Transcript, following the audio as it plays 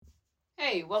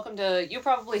Hey, welcome to You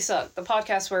Probably Suck, the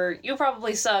podcast where you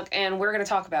probably suck and we're going to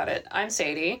talk about it. I'm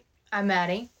Sadie. I'm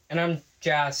Mattie. And I'm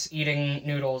Jas, eating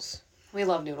noodles. We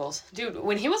love noodles. Dude,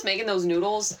 when he was making those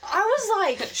noodles... I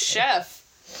was like...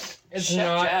 Chef. It's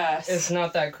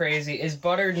not that crazy. It's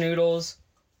buttered noodles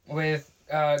with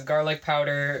garlic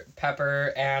powder,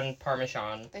 pepper, and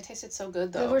Parmesan. They tasted so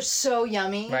good, though. They were so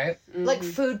yummy. Right? Mm-hmm. Like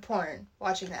food porn,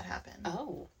 watching that happen.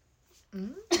 Oh.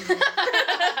 Mm.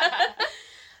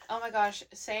 Oh my gosh,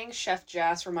 saying Chef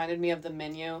Jas reminded me of The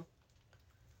Menu.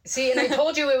 See, and I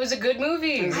told you it was a good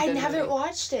movie. It I good haven't movie.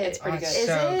 watched it. It's pretty good. Is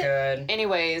so good.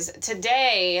 Anyways,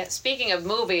 today, speaking of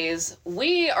movies,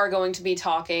 we are going to be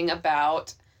talking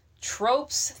about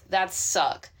tropes that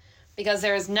suck. Because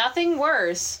there is nothing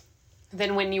worse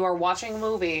than when you are watching a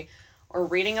movie or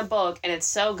reading a book and it's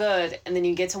so good and then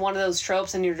you get to one of those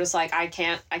tropes and you're just like, I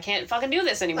can't fucking do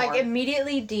this anymore. Like,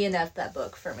 immediately DNF'd that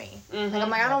book for me. Mm-hmm. Like, I'm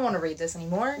like, I don't want to read this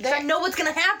anymore. Because I know what's going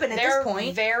to happen at this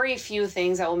point. There are very few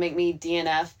things that will make me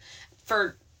DNF.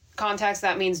 For context,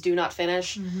 that means do not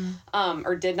finish. Mm-hmm.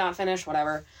 Or did not finish,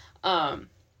 whatever. There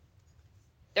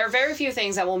are very few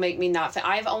things that will make me not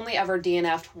I've only ever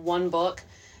DNF'd one book,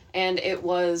 and it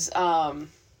was, I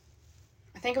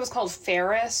think it was called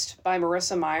Fairest by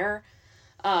Marissa Meyer.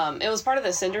 It was part of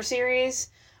the Cinder series,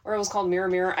 or it was called Mirror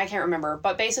Mirror. I can't remember.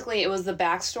 But basically, it was the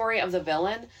backstory of the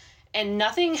villain, and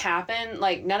nothing happened.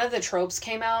 Like, none of the tropes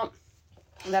came out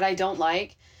that I don't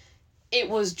like.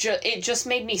 It just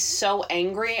made me so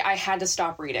angry, I had to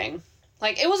stop reading.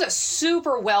 Like, it was a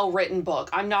super well-written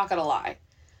book, I'm not gonna lie.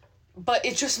 But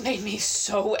it just made me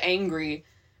so angry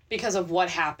because of what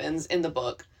happens in the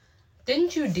book.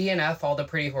 Didn't you DNF All the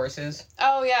Pretty Horses?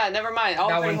 Oh, yeah, never mind. All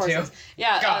that the Pretty one Horses. too.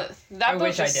 Yeah, God, that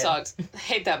book just I sucks. I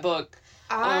hate that book.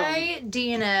 I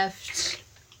DNF'd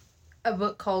a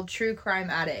book called True Crime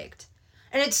Addict.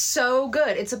 And it's so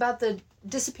good. It's about the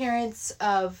disappearance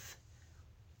of...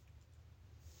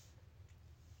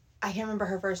 I can't remember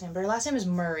her first name, but her last name is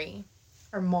Murray.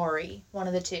 Or Maury. One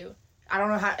of the two. I don't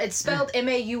know how... It's spelled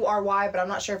M-A-U-R-Y, but I'm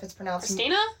not sure if it's pronounced...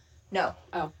 Christina? No.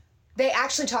 Oh. They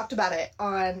actually talked about it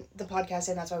on the podcast,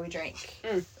 and that's why we drink.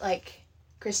 Like,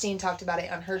 Christine talked about it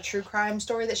on her true crime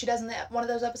story that she does in one of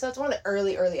those episodes. One of the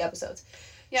early episodes.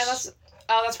 Yeah, that's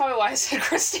probably why I said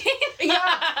Christine.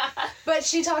 Yeah. But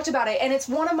she talked about it, and it's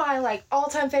one of my, like,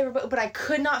 all-time favorite books, but I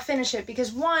could not finish it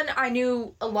because, one, I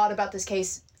knew a lot about this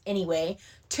case anyway.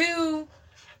 Two,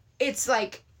 it's,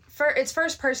 like, it's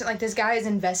first person. Like, this guy is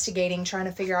investigating, trying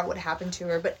to figure out what happened to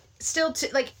her, but still,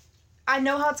 like, I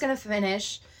know how it's going to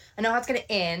finish. I know how it's going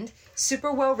to end.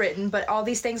 Super well written, but all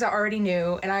these things I already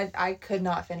knew, and I could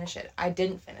not finish it. I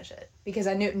didn't finish it because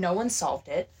I knew no one solved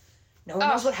it. No one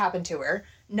knows what happened to her.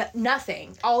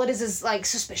 Nothing. All it is like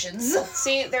suspicions.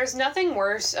 See, there's nothing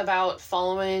worse about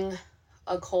following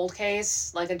a cold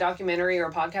case, like a documentary or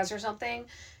a podcast or something,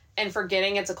 and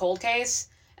forgetting it's a cold case.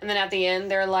 And then at the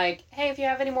end, they're like, hey, if you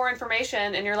have any more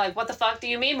information, and you're like, what the fuck do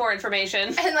you mean more information?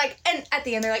 And at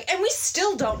the end, they're like, and we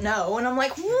still don't know. And I'm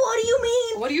like, what do you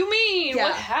mean? What do you mean? Yeah,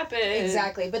 what happened?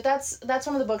 Exactly. But that's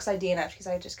one of the books I DNF'd because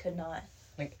I just could not.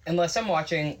 Like, unless I'm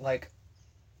watching, like,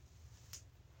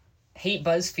 hate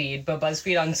BuzzFeed, but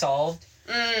BuzzFeed Unsolved,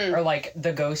 or, like,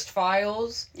 The Ghost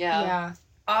Files. Yeah.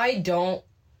 I don't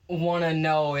want to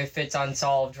know if it's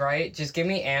unsolved, right? Just give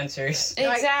me answers.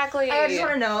 Exactly. I just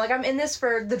want to know. Like, I'm in this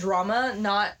for the drama,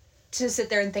 not to sit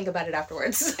there and think about it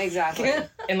afterwards. Exactly.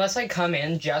 Unless I come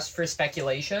in just for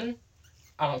speculation,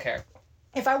 I don't care.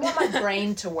 If I want my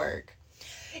brain to work.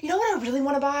 You know what I really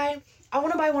want to buy? I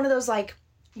want to buy one of those, like,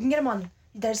 you can get them on,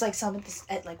 there's, like, some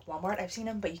at like, Walmart. I've seen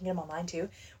them, but you can get them online, too.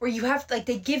 Where you have, like,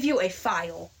 they give you a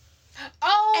file.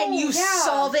 Oh, and you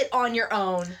solve it on your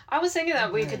own. I was thinking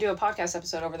that we could do a podcast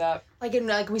episode over that.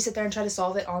 Like we sit there and try to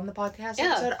solve it on the podcast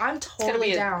episode. I'm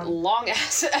totally down. It's gonna be a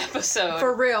long-ass episode.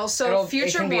 For real. So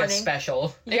it can be a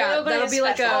special. Yeah, that'll be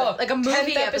like a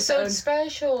movie 10th episode episode.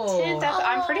 special. 10th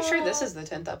I'm pretty sure this is the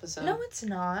 10th episode. No, it's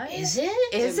not. Is it?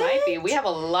 Is it? Might be. We have a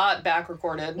lot back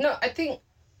recorded. No, I think...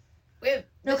 No,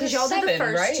 because y'all did the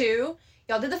first right? two.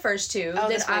 Y'all did the first two. Oh,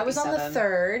 then I was on 7. the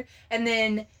third. And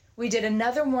then we did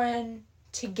another one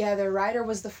together, right? Or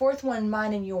was the fourth one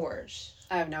mine and yours?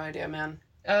 I have no idea, man.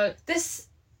 It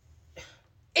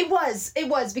was,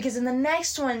 because in the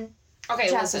next one,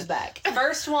 Jas was back.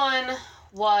 First one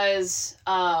was,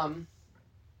 what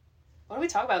did we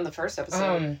talk about in the first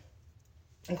episode?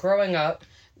 Growing up,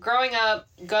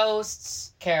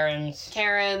 ghosts,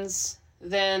 Karens,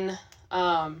 then,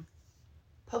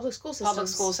 Public school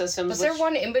systems. Was there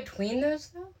one in between those,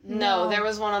 though? No, there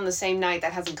was one on the same night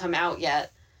that hasn't come out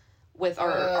yet with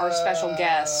our special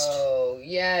guest. Oh,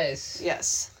 yes.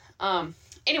 Yes.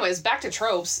 Anyways, back to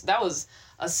tropes. That was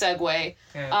a segue.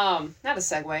 Yeah. Not a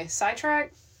segue.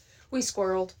 Sidetrack? We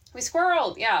squirreled. We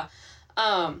squirreled, yeah.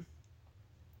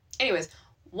 Anyways,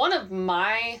 one of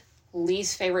my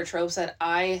least favorite tropes that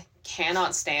I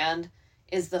cannot stand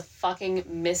is the fucking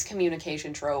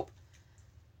miscommunication trope.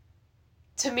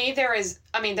 To me, there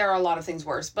are a lot of things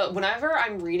worse, but whenever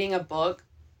I'm reading a book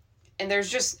and there's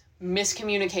just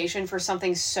miscommunication for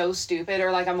something so stupid,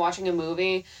 or like I'm watching a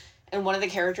movie and one of the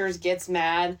characters gets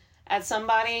mad at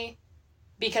somebody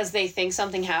because they think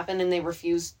something happened and they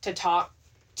refuse to talk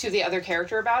to the other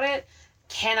character about it,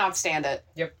 cannot stand it.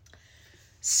 Yep.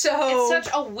 So It's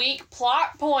such a weak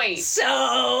plot point.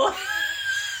 So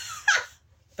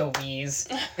The wheeze.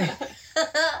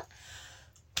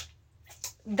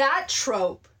 that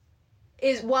trope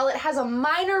is, while it has a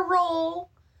minor role,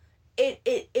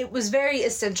 it was very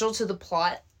essential to the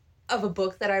plot of a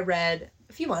book that I read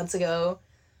a few months ago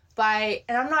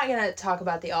and I'm not going to talk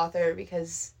about the author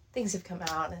because things have come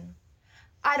out and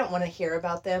I don't want to hear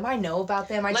about them. I know about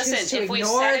them. I choose to Listen, if ignore we've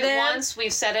said it them. once,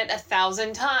 we've said it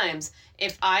 1,000 times.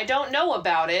 If I don't know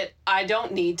about it, I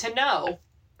don't need to know.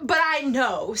 But I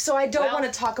know, so I don't Well- want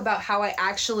to talk about how I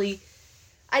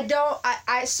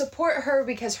support her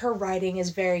because her writing is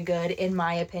very good, in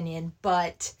my opinion,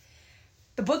 but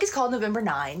the book is called November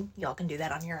 9. Y'all can do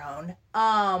that on your own.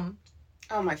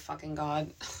 Oh my fucking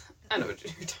god. I know what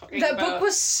you're talking That about. book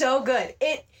was so good.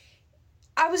 It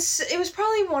was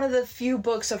probably one of the few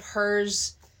books of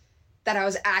hers that I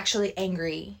was actually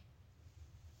angry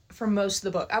for most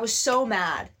of the book. I was so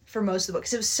mad for most of the book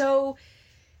because it was so...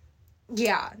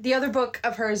 Yeah, the other book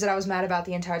of hers that I was mad about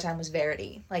the entire time was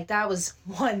Verity. Like, that was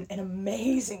an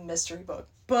amazing mystery book,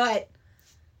 but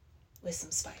with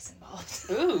some spice involved.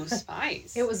 Ooh,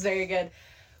 spice. It was very good.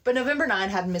 But November 9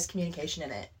 had miscommunication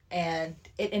in it, and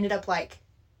it ended up, like,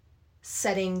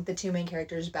 setting the two main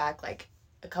characters back, like,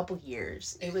 a couple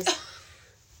years. It was...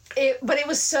 But it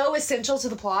was so essential to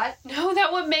the plot. No,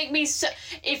 that would make me so...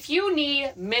 If you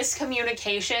need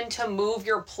miscommunication to move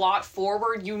your plot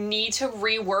forward, you need to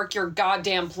rework your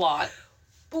goddamn plot.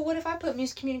 But what if I put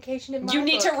miscommunication in my You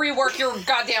need to book? rework your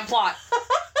goddamn plot.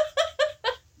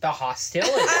 The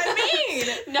hostility.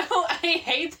 I mean... No, I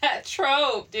hate that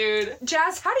trope, dude.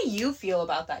 Jazz, how do you feel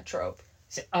about that trope?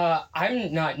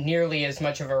 I'm not nearly as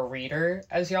much of a reader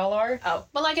as y'all are. Oh.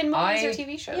 But like in movies or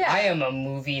TV shows. Yeah. I am a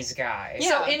movies guy.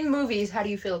 Yeah. So in movies, how do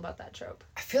you feel about that trope?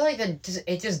 I feel like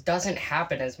it just doesn't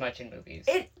happen as much in movies.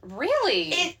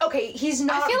 Really? Okay, he's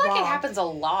not I feel wrong. like it happens a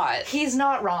lot. He's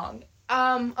not wrong.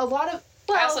 A lot of...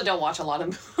 Well, I also don't watch a lot of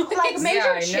movies. like major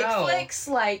Yeah, I chick know. flicks,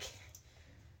 like...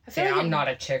 I feel Yeah, like I'm it- not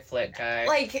a chick flick guy.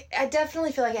 Like, I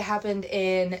definitely feel like it happened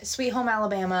in Sweet Home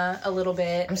Alabama a little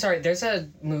bit. I'm sorry, there's a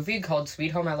movie called Sweet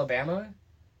Home Alabama?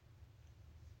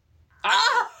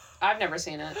 I've never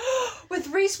seen it. With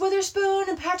Reese Witherspoon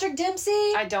and Patrick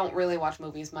Dempsey. I don't really watch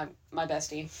movies, my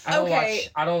bestie. Okay.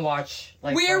 I don't watch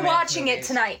like We're romance watching it movies.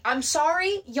 tonight. I'm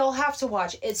sorry, you'll have to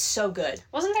watch it. It's so good.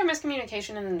 Wasn't there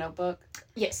miscommunication in The Notebook?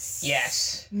 Yes.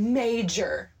 Yes.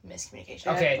 Major miscommunication.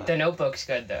 Okay, The Notebook's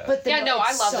good though. But Yeah, no,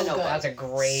 it's I love so The Notebook. good. That's a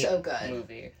great So good.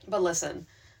 movie. But listen.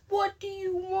 What do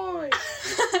you want?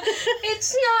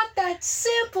 It's not that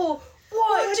simple.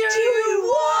 What do you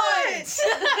want?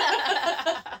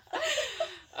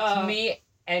 To me,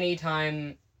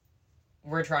 anytime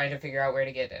we're trying to figure out where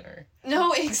to get dinner.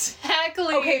 No,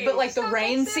 exactly. Okay, but like It's the not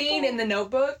rain that scene simple. in The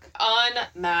Notebook.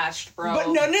 Unmatched, bro. But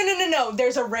no.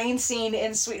 There's a rain scene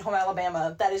in Sweet Home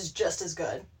Alabama that is just as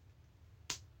good.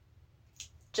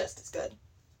 Just as good.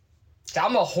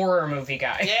 I'm a horror movie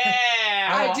guy. Yeah.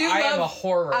 I do I am love- a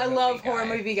horror I movie love guy. horror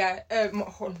movie guy.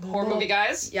 Horror movie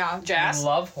guys? Yeah. Jazz?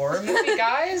 Love horror movie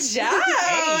guys? Jazz.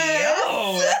 Hey,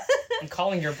 yo! I'm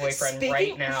calling your boyfriend Speaking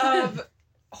right now. of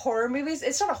horror movies,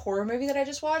 it's not a horror movie that I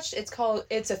just watched. It's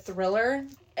a thriller.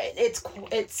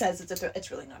 It says it's a thriller.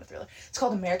 It's really not a thriller. It's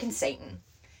called American Satan.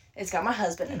 It's got my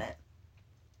husband in it.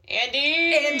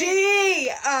 Andy! Andy.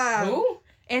 Who?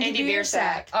 Andy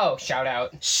Biersack. Oh, shout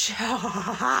out.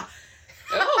 Oh.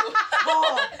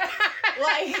 Oh,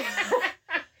 like,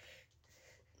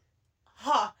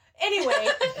 Anyway,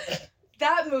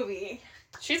 that movie.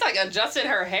 She's like adjusting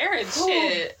her hair and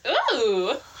shit.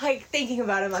 Ooh. Like thinking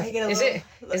about it, like I get a Is little.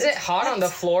 it hot on the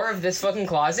floor of this fucking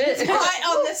closet? It's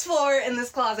hot on this floor in this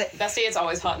closet. Bestie, it's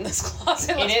always hot in this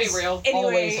closet. Let's It is be real. Anyway,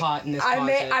 always hot in this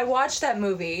closet. I watched that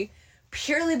movie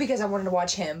purely because I wanted to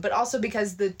watch him, but also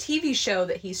because the TV show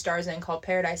that he stars in called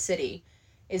Paradise City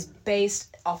is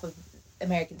based off of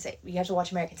American Satan. You have to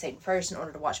watch American Satan first in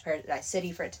order to watch Paradise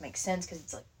City for it to make sense because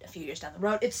it's like a few years down the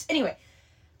road. It's anyway.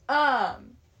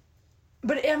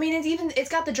 But I mean, it's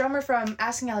got the drummer from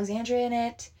Asking Alexandria in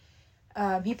it.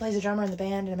 He plays a drummer in the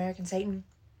band in American Satan.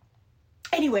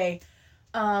 Anyway,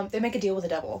 they make a deal with the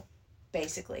devil,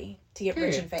 basically, to get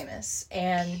rich and famous.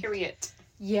 And Period.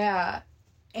 yeah,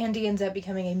 Andy ends up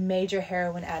becoming a major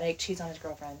heroin addict, cheats on his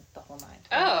girlfriend, the whole nine.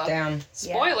 Oh. Damn.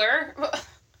 Spoiler. Yeah.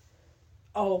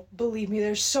 Oh, believe me,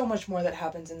 there's so much more that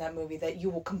happens in that movie that you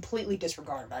will completely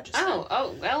disregard what I just said.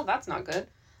 Oh, well, that's not good.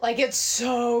 Like, it's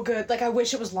so good. Like, I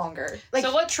wish it was longer. Like,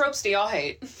 so what tropes do y'all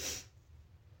hate?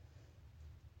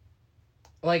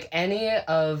 Like, any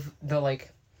of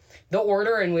the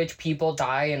order in which people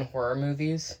die in horror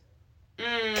movies.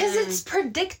 because it's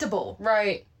predictable.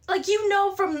 Right. Like, you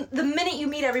know from the minute you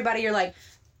meet everybody, you're like,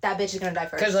 that bitch is gonna die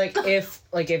first. Because,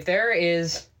 if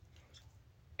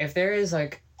there is,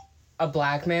 like, a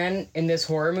black man in this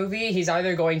horror movie, he's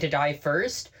either going to die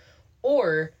first,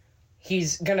 or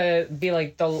he's gonna be,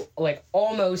 like, the, like,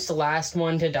 almost the last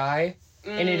one to die,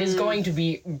 and it is going to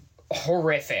be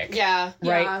horrific. Yeah.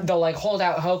 Right? Yeah. They'll, like, hold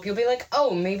out hope. You'll be like,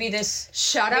 oh, maybe this...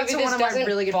 Shout out maybe to this one of my doesn't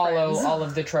really good follow friends. all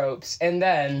of the tropes. And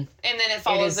then, it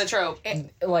follows the trope.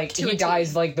 like, To a he T.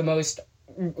 dies, like, the most,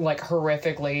 like,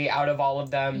 horrifically out of all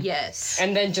of them. Yes.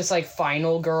 And then just, like,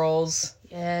 final girls.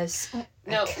 Yes.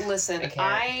 No, listen, I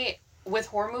can't. with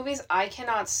horror movies, I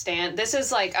cannot stand... This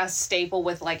is, like, a staple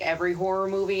with, like, every horror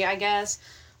movie, I guess.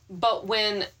 But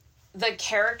when the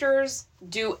characters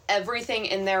do everything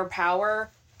in their power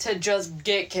to just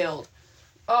get killed.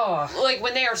 Oh. Like,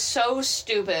 when they are so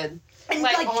stupid. And,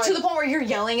 like to the point where you're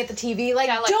yelling at the TV, like,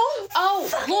 Yeah, like, don't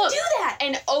fucking look, do that!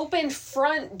 an open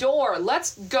front door.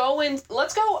 Let's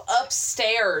go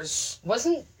upstairs.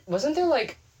 Wasn't there,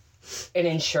 like, an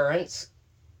insurance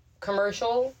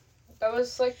commercial that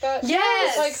was like that?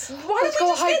 Yes! It's like, Why let's don't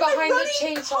we go just hide get behind the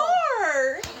running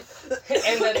chainsaw. car?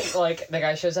 And then, like, the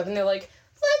guy shows up and they're like,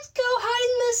 let's go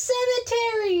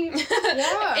hide in the cemetery.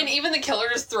 Yeah. And even the killer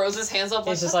just throws his hands up.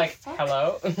 He's just "What like, the fuck?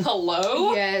 hello?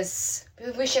 Hello? Yes.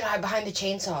 We should hide behind the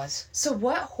chainsaws. So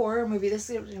what horror movie, this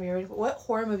is gonna be weird, what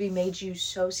horror movie made you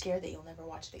so scared that you'll never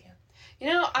watch it again? You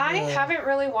know, I haven't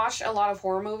really watched a lot of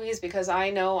horror movies because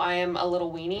I know I am a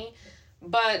little weenie.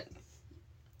 But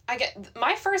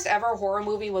my first ever horror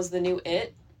movie was the new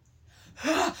It.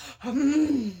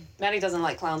 Mattie doesn't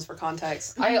like clowns for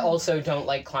context. I also don't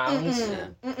like clowns. Yeah.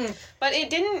 But it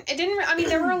didn't, I mean,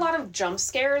 there were a lot of jump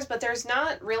scares, but there's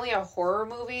not really a horror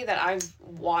movie that I've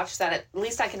watched that at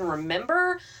least I can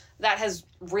remember that has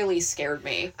really scared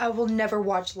me. I will never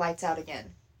watch Lights Out again.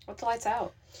 What's Lights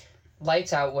Out?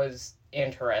 Lights Out was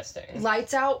interesting.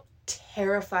 Lights Out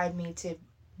terrified me to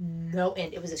no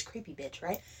end. It was this creepy bitch,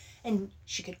 right? And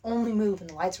she could only move when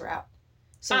the lights were out.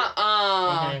 So,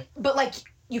 but like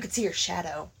you could see her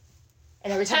shadow,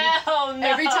 and every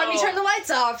time you turn the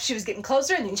lights off, she was getting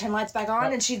closer, and then you turn the lights back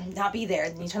on, and she'd not be there.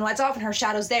 And then you turn the lights off, and her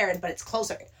shadow's there, but it's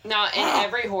closer. Now, in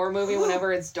every horror movie,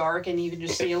 whenever it's dark and you can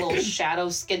just see a little shadow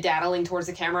skedaddling towards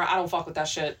the camera, I don't fuck with that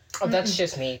shit. Oh, that's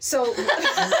just me. So,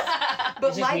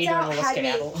 but Just me Lights doing a Out little had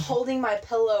skedaddle. me holding my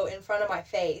pillow in front of my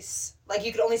face. Like,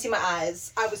 you could only see my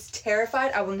eyes. I was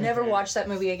terrified. I will never watch that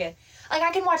movie again. Like,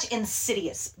 I can watch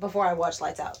Insidious before I watch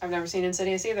Lights Out. I've never seen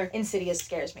Insidious either. Insidious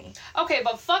scares me. Okay,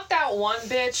 but fuck that one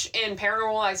bitch in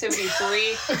Paranormal Activity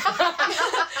 3.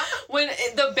 When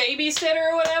the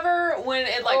babysitter or whatever, when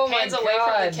it like Oh my pans away from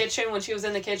God. the kitchen when she was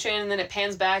in the kitchen, and then it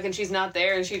pans back and she's not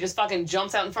there, and she just fucking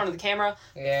jumps out in front of the camera.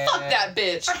 Yeah. Fuck that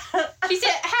bitch. She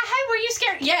said, "Hi, were you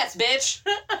scared?" Yes, bitch.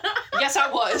 Yes,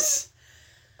 I was.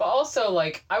 But also,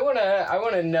 like, I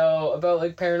wanna know about,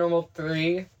 like, Paranormal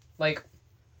 3. Like,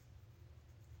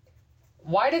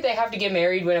 why did they have to get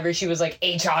married whenever she was, like,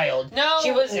 a child? No,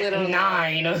 She was literally.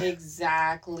 9.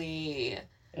 Exactly.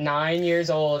 9 years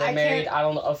old and I married, can't- I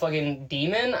don't know, a fucking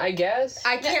demon, I guess?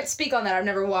 I can't speak on that. I've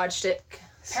never watched it.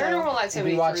 Paranormal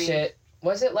Activity We watched 3. it.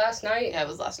 Was it last night? Yeah, it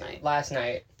was last night. Last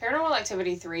night. Paranormal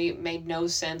Activity 3 made no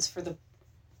sense for the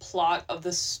plot of the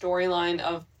storyline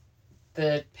of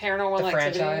The Paranormal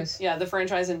Activity. franchise? Yeah, the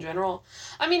franchise in general.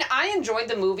 I mean, I enjoyed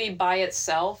the movie by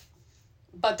itself,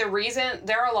 but the reason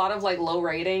there are a lot of like low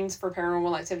ratings for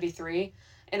Paranormal Activity 3,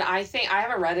 and I think I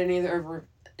haven't read any of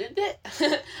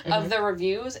of the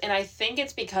reviews, and I think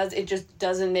it's because it just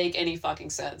doesn't make any fucking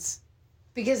sense.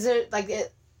 Because it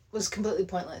was completely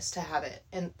pointless to have it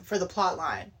and for the plot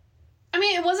line. I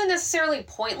mean, it wasn't necessarily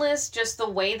pointless, just the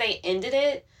way they ended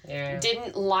it Yeah.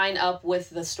 didn't line up with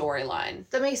the storyline.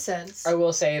 That makes sense. I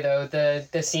will say, though,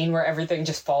 the scene where everything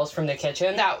just falls from the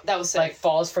kitchen. That was sick. Like,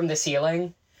 falls from the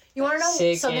ceiling. You want to know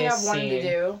Sick something as I've wanted to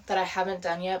scene. do that I haven't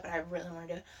done yet, but I really want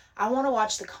to do? I want to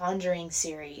watch the Conjuring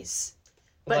series.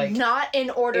 But Like, not in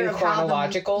order in of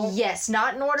chronological? how the... Yes,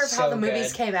 not in order of how So the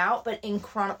movies good. came out, but in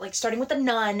like starting with the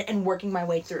Nun and working my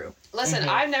way through. Listen,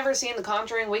 I've never seen The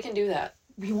Conjuring. We can do that.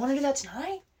 You want to do that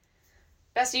tonight?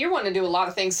 Bestie, you're wanting to do a lot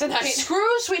of things tonight. Screw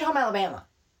Sweet Home Alabama.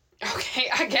 Okay,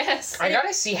 I guess. I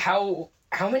gotta see how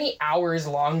many hours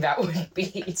long that would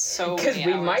be. So Because many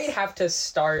we hours. might have to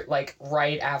start, like,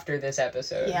 right after this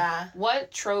episode. Yeah.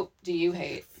 What trope do you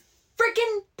hate?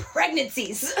 Freaking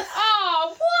pregnancies.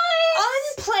 Oh,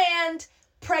 what? Unplanned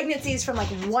pregnancies from like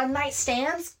one night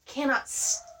stands. Cannot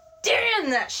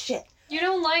stand that shit. You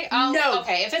don't like... No.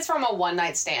 Okay, if it's from a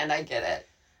one-night stand, I get it.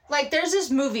 Like, there's this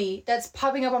movie that's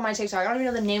popping up on my TikTok. I don't even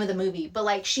know the name of the movie, but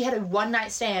like, she had a one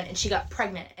night stand and she got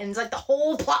pregnant, and it's like the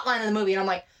whole plot line of the movie, and I'm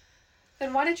like,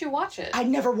 Then why did you watch it? I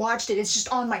never watched it. It's just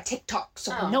on my TikTok,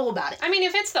 so I know about it. I mean,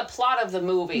 if it's the plot of the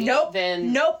movie, Nope.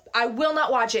 then... Nope. I will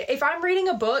not watch it. If I'm reading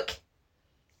a book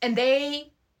and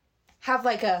they have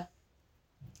like a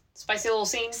Spicy little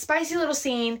scene? spicy little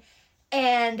scene,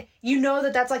 and you know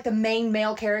that that's like the main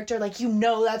male character, like you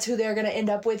know that's who they're gonna end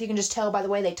up with. You can just tell by the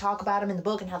way they talk about him in the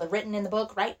book and how they're written in the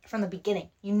book, right from the beginning.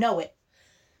 You know it.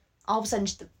 All of a sudden,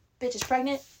 just the bitch is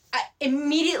pregnant. I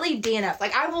immediately DNF.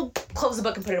 Like, I will close the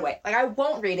book and put it away. Like, I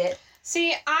won't read it.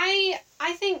 See, I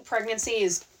think pregnancy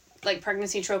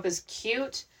pregnancy trope is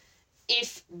cute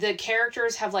if the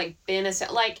characters have, like, been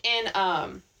like, in,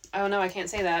 oh no, I can't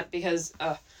say that because,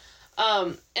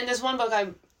 in this one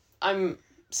book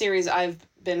series I've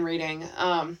been reading,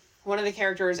 one of the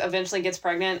characters eventually gets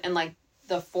pregnant in, like,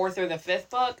 the 4th or the 5th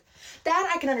book.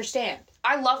 That I can understand.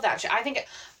 I love that shit. I think,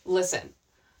 listen,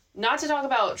 not to talk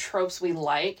about tropes we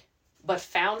like, but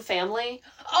found family,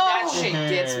 that shit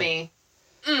gets me.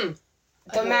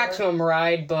 The Maximum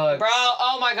Ride books. Bro,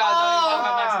 oh my god, don't even talk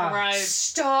about Maximum Ride.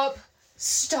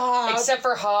 Stop. Except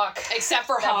for Hawk. Except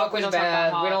for That Hawk, book we was don't talk bad.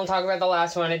 about Hawk. We don't talk about the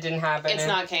last one. It didn't happen. It's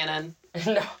not canon.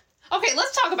 No. Okay,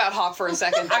 let's talk about Hawk for a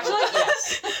second. Actually,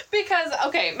 yes. Because,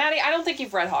 okay, Mattie, I don't think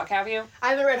you've read Hawk, have you? I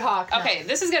haven't read Hawk. No. Okay,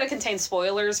 this is going to contain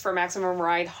spoilers for Maximum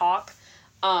Ride Hawk.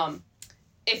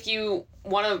 If you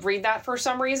want to read that for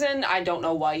some reason, I don't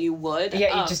know why you would.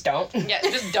 Yeah, you just don't. Yeah,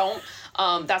 just don't.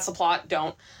 That's the plot.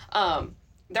 Don't.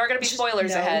 There are going to be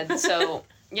spoilers ahead, so,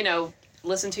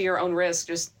 listen to your own risk.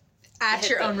 Just At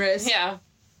your own risk. Yeah.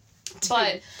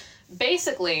 But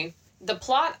basically, the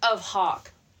plot of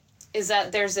Hawk is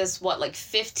that there's this,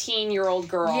 15-year-old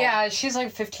girl. Yeah, she's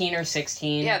like 15 or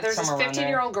 16. Yeah, there's this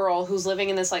 15-year-old girl who's living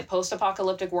in this,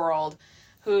 post-apocalyptic world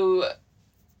who,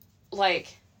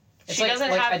 It's she doesn't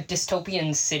like have... a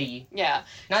dystopian city. Yeah.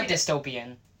 Not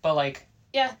dystopian, but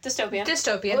Yeah, dystopian.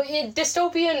 Dystopian. Well,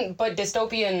 dystopian, but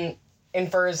dystopian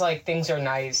infers, things are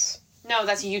nice. No,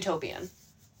 that's utopian.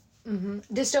 Mm-hmm.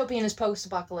 Dystopian is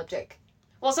post-apocalyptic.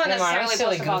 Well, it's not Never mind,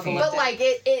 necessarily I'm silly goofy.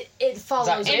 post-apocalyptic. But, it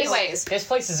follows. Anyways. This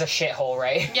place is a shithole,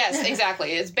 right? Yes,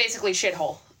 exactly. It's basically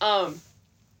shithole.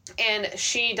 And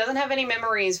she doesn't have any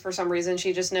memories for some reason.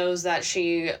 She just knows that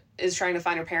she is trying to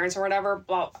find her parents or whatever.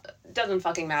 Well, doesn't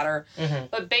fucking matter. Mm-hmm.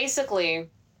 But basically,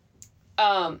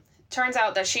 turns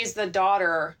out that she's the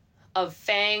daughter of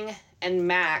Fang and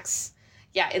Max.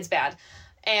 Yeah, it's bad.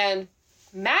 And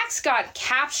Max got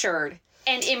captured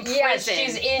and imprisoned. Yeah,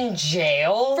 she's in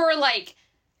jail. For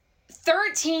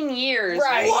 13 years.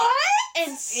 Right. What?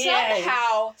 And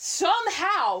somehow,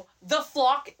 the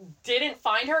flock didn't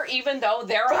find her, even though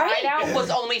their hideout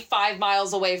was only 5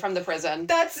 miles away from the prison.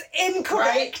 That's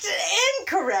incorrect. Right?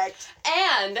 Incorrect.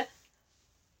 And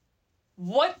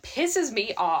what pisses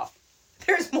me off...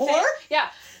 There's more?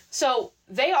 Yeah. So,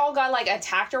 they all got,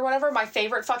 attacked or whatever. My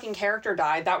favorite fucking character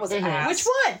died. That was ass. Which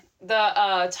one?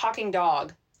 The, talking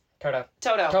dog. Toto.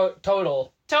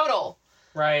 Total.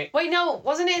 Right. Wait, no.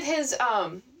 Wasn't it his,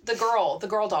 the girl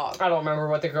dog? I don't remember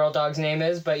what the girl dog's name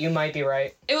is, but you might be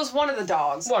right. It was one of the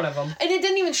dogs. One of them. And it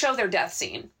didn't even show their death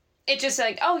scene. It just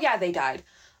oh yeah, they died.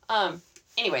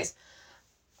 Anyways.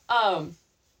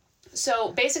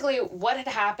 So basically what had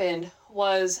happened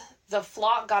was the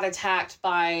flock got attacked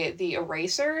by the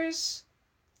erasers.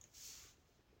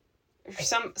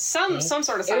 Some sort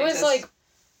of scientist. It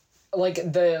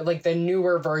was the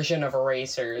newer version of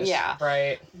erasers. Yeah.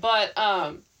 Right. But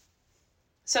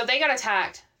so they got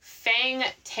attacked. Fang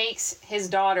takes his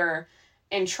daughter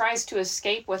and tries to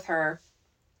escape with her.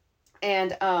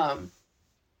 And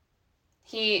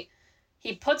he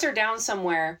puts her down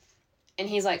somewhere and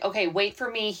he's like, "Okay, wait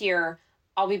for me here.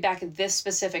 I'll be back at this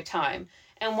specific time."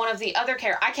 And one of the other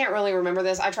I can't really remember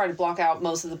this. I tried to block out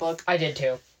most of the book. I did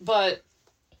too. But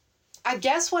I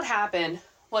guess what happened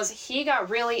was he got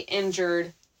really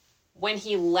injured when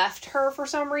he left her for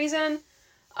some reason.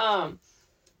 But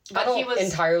I don't he was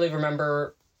entirely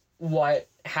remember what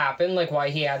happened, why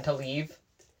he had to leave.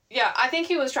 Yeah, I think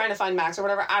he was trying to find Max or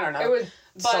whatever. I don't know. It was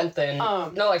something.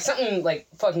 No, something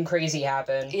fucking crazy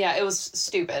happened. Yeah, it was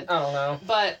stupid. I don't know.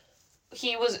 But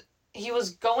he was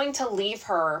going to leave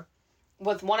her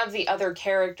with one of the other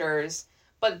characters,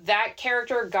 but that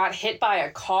character got hit by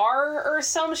a car or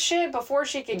some shit before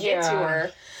she could get to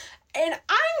her. And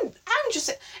I'm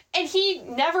just, and he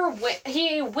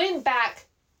went back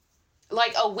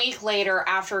like a week later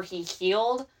after he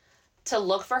healed to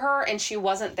look for her, and she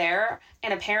wasn't there.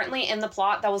 And apparently in the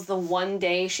plot, that was the one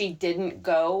day she didn't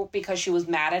go because she was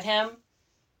mad at him.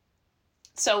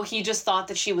 So he just thought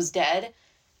that she was dead.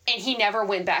 And he never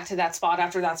went back to that spot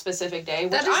after that specific day.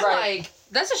 Which I'm like...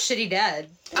 That's a shitty dad.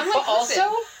 I'm like, but also...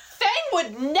 Fang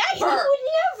would never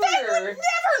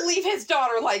leave his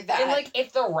daughter like that. And, like,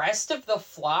 if the rest of the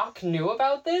flock knew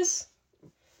about this,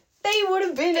 they would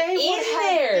have been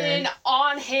been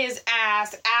on his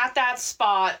ass at that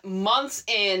spot months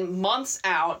in, months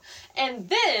out. And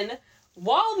then,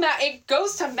 while it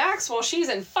goes to Max while she's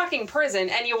in fucking prison,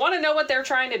 and you want to know what they're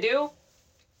trying to do?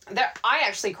 I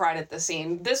actually cried at this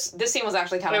scene. This scene was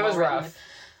actually kind of well written. Rough.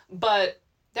 But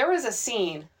there was a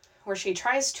scene where she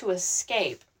tries to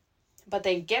escape, but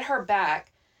they get her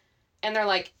back, and they're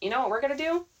like, you know what we're going to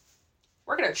do?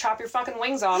 We're going to chop your fucking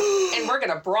wings off, and we're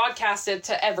going to broadcast it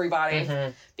to everybody.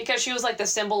 Mm-hmm. Because she was, like, the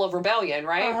symbol of rebellion,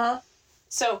 right? Uh-huh.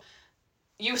 So,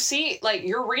 you see, like,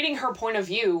 you're reading her point of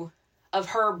view of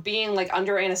her being, like,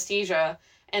 under anesthesia,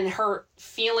 and her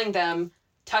feeling them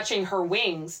touching her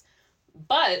wings.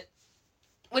 But,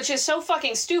 which is so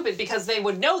fucking stupid because they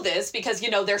would know this because, you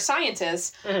know, they're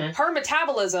scientists. Mm-hmm. Her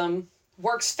metabolism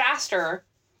works faster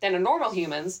than a normal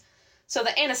human's. So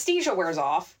the anesthesia wears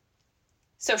off.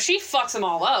 So she fucks them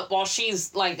all up while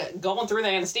she's, like, going through the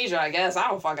anesthesia, I guess. I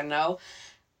don't fucking know.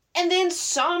 And then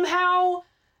somehow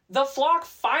the flock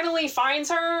finally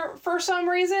finds her for some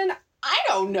reason. I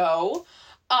don't know.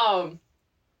 I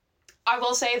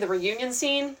will say the reunion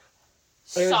scene,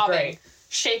 sobbing. Great.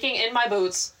 Shaking in my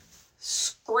boots,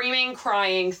 screaming,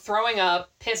 crying, throwing up,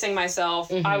 pissing myself.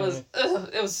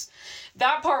 Mm-hmm.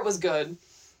 That part was good.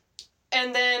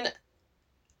 And then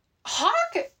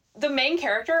Hawk, the main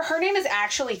character, her name is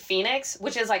actually Phoenix,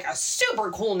 which is like a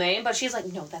super cool name, but she's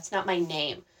like, no, that's not my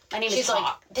name. My name is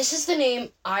Hawk. Like, this is the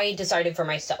name I decided for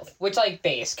myself, which, like,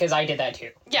 base, because I did that too.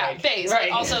 Yeah, like, base. Right.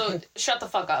 Like, also, shut the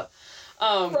fuck up.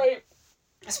 Right.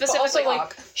 Specifically also,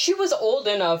 Hawk. Like, she was old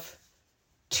enough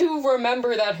to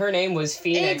remember that her name was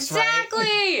Phoenix, exactly!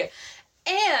 Right?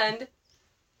 And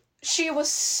she was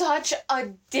such a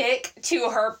dick to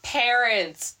her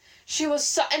parents. She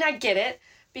was and I get it,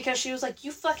 because she was like,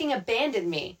 you fucking abandoned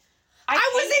me. I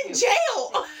was in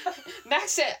jail!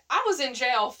 Max said, I was in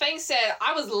jail. Fang said,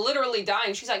 I was literally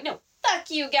dying. She's like, no, fuck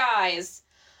you guys.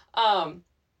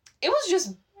 It was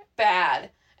just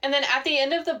bad. And then at the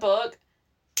end of the book,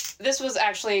 this was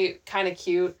actually kind of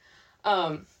cute.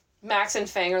 Max and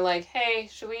Fang are like, hey,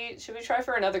 should we try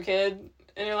for another kid?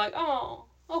 And you're like, oh,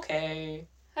 okay,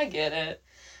 I get it.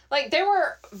 Like, there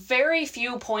were very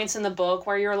few points in the book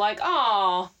where you're like,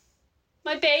 oh,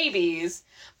 my babies.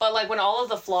 But, like, when all of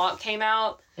the flock came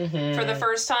out for the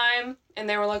first time, and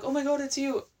they were like, oh my god, it's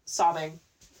you, sobbing,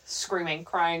 screaming,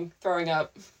 crying, throwing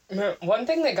up. One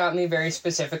thing that got me very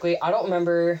specifically, I don't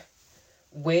remember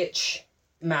which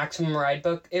Maximum Ride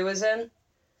book it was in,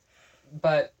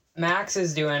 but Max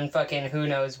is doing fucking who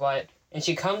knows what, and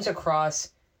she comes across,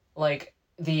 like,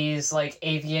 these, like,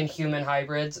 avian human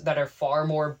hybrids that are far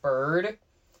more bird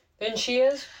than she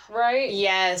is, right?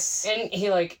 Yes. And he,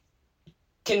 like,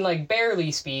 can, like,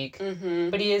 barely speak,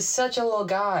 but he is such a little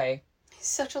guy. He's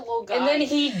such a little guy. And then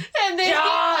he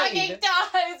died! He fucking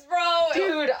dies, bro!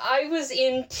 Dude, I was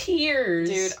in tears.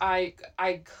 Dude, I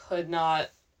could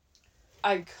not... oh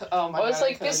my god. I was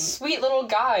like, this sweet little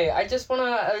guy. I just want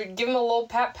to give him a little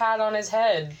pat on his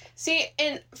head. See,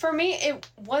 and for me, it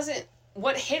wasn't...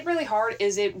 What hit really hard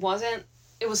is it was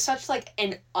such, like,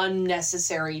 an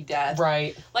unnecessary death.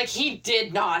 Right. Like, he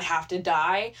did not have to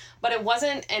die, but it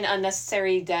wasn't an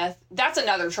unnecessary death. That's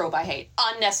another trope I hate.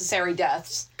 Unnecessary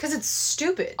deaths. Because it's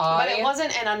stupid. But it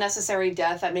wasn't an unnecessary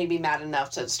death that made me mad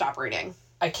enough to stop reading.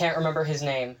 I can't remember his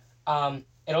name.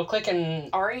 It'll click in...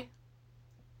 Ari?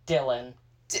 Dylan.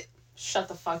 Shut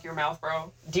the fuck your mouth,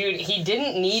 bro. Dude, he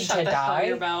didn't need to die. Shut the hell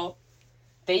your mouth.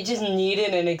 They just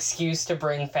needed an excuse to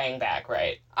bring Fang back,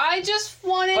 right? I just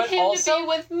wanted him to be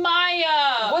with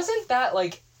Maya. Wasn't that,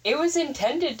 like, it was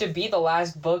intended to be the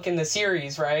last book in the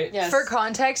series, right? Yes. For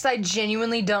context, I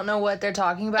genuinely don't know what they're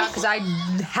talking about because I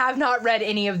have not read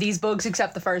any of these books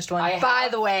except the first one. By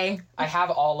the way. I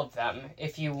have all of them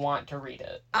if you want to read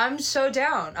it. I'm so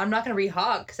down. I'm not going to read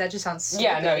Hawk because that just sounds stupid.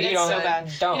 Yeah, no, you don't. So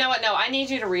bad. Don't. You know what? No, I need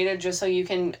you to read it just so you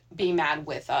can be mad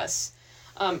with us.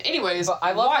 Anyways, but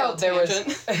I love how there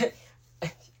was...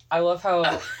 I love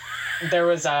how there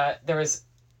was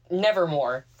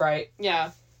Nevermore, right?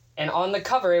 Yeah. And on the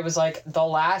cover, it was like the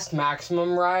last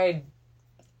Maximum Ride,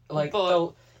 like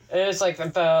Book. it was like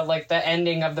the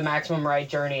ending of the Maximum Ride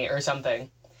journey or something.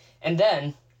 And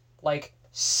then, like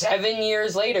 7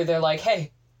 years later, they're like,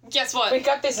 hey, Guess what? we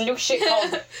got this new shit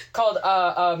called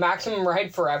Maximum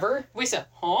Ride Forever. We said,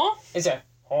 huh? It's a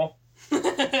huh.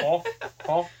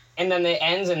 And then it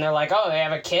ends and they're like, oh, they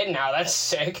have a kid now. That's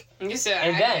sick. You said,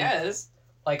 And I then- guess.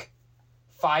 Like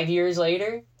 5 years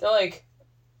later, they're like,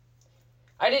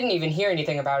 I didn't even hear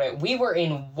anything about it. We were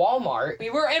in Walmart. We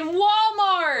were in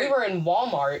Walmart! We were in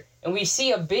Walmart and we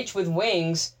see a bitch with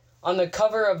wings on the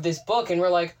cover of this book and we're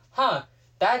like, huh,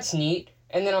 that's neat.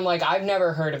 And then I'm like, I've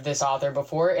never heard of this author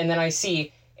before. And then I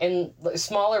see in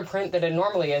smaller print than it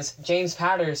normally is, James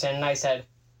Patterson, and I said,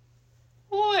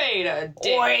 Wait a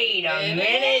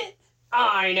minute.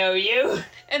 I know you.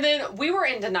 And then we were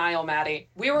in denial, Mattie.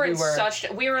 We were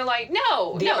like,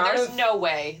 no, there's no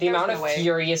way. The There's amount no of way.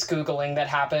 furious Googling that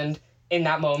happened in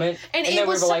that moment. And then it we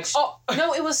was were like, oh.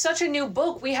 No, it was such a new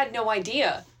book. We had no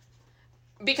idea.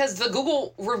 Because the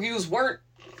Google reviews weren't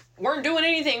doing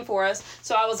anything for us.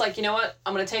 So I was like, you know what?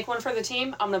 I'm going to take one for the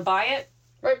team. I'm going to buy it.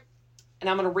 Right. And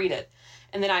I'm going to read it.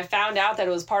 And then I found out that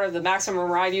it was part of the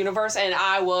Maximum Ride universe, and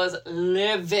I was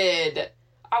livid.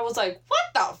 I was like, what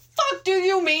the fuck do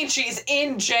you mean she's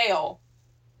in jail?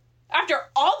 After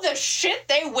all the shit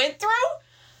they went through?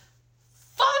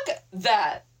 Fuck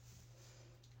that.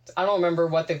 I don't remember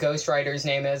what the ghostwriter's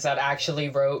name is that actually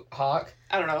wrote Hawk.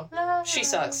 I don't know. She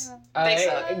sucks. They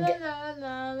suck.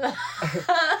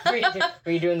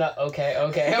 Were you doing the okay?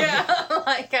 Yeah,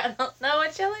 like, I don't know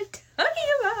what y'all are talking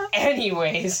about.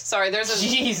 Anyways. Sorry,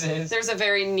 Jesus. There's a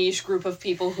very niche group of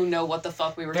people who know what the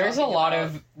fuck we were There's talking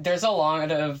about. There's a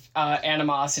lot of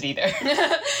animosity there.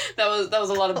 that was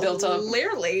a lot of built up.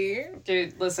 Clearly.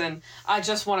 Dude, listen. I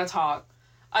just want to talk.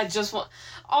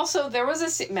 Also, there was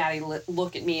a Mattie,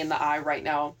 look at me in the eye right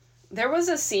now. There was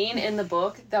a scene in the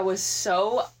book that was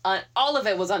so all of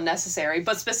it was unnecessary,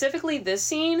 but specifically this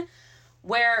scene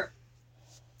where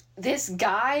this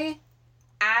guy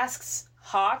asks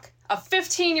Hawk, a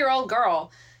 15-year-old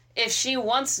girl, if she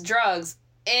wants drugs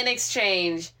in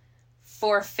exchange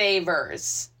for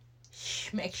favors.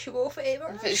 Schmexual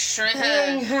favor?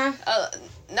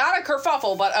 Not a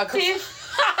kerfuffle, but a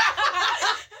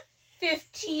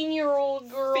 15-year-old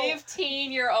girl.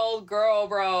 15-year-old girl,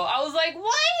 bro. I was like, why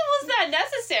was that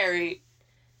necessary?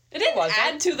 It didn't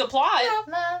add to the plot.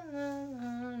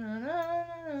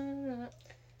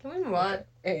 Can we move on?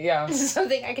 Yeah. This is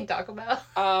something I can talk about.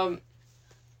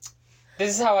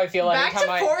 This is how I feel Back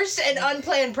anytime to forced and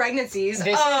unplaned pregnancies.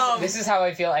 This is how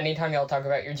I feel anytime y'all talk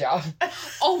about your job.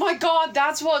 Oh my god,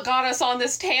 that's what got us on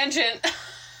this tangent.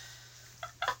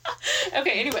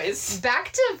 Okay, anyways.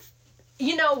 Back to,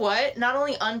 you know what? Not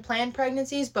only unplanned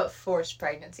pregnancies, but forced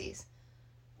pregnancies.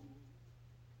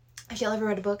 Have y'all ever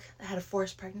read a book that had a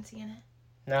forced pregnancy in it?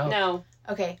 No.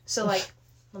 Okay, so like,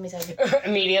 let me tell you.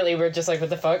 Immediately we're just like, what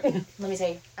the fuck? Let me tell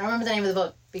you. I don't remember the name of the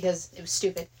book because it was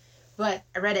stupid. But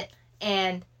I read it,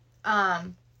 and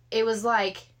it was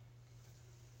like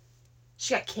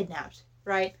she got kidnapped,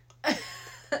 right?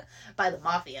 By the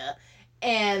mafia.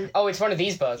 And Oh, it's one of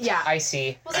these books. Yeah. I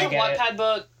see. Was I it a get Wattpad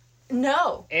book?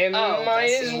 no. It Oh, might I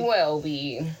as see. well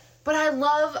be. But I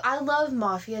love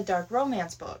mafia dark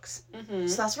romance books. Mm-hmm.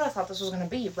 So that's what I thought this was gonna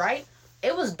be, right?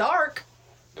 It was dark.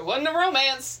 It wasn't a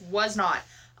romance. Was not.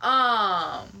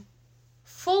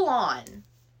 Full on.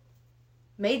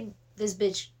 Made this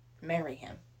bitch marry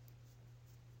him.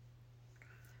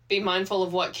 Be mindful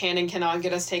of what can and cannot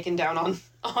get us taken down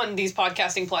on these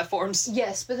podcasting platforms.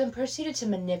 Yes, but then proceeded to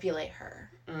manipulate her.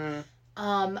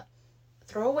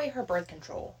 Throw away her birth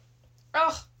control.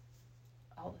 Ugh.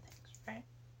 All the things, right?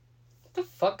 What the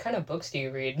fuck kind of books do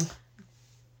you read?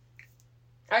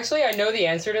 Actually, I know the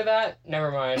answer to that. Never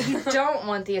mind. Don't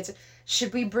want the answer.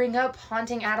 Should we bring up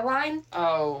Haunting Adeline?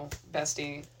 Oh,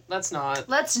 bestie. Let's not.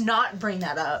 Let's not bring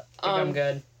that up. I think I'm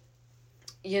good.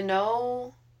 You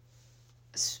know,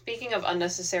 speaking of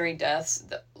unnecessary deaths,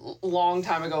 long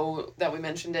time ago that we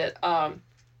mentioned it,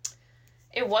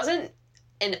 it wasn't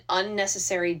an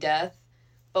unnecessary death,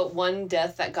 but one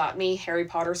death that got me, Harry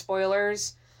Potter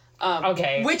spoilers.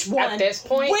 Okay. Which one? At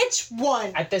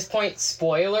this point,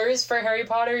 spoilers for Harry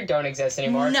Potter don't exist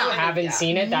anymore. If No. you haven't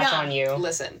seen it, that's No. on you.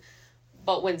 Listen,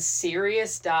 but when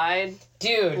Sirius died,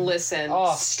 Dude. listen.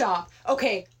 Oh. Stop.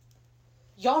 Okay.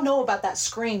 Y'all know about that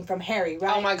scream from Harry,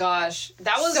 right? Oh my gosh.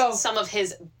 That was some of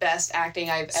his best acting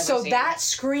I've ever So seen. that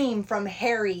scream from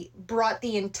Harry brought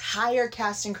the entire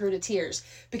cast and crew to tears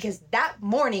because that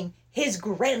morning his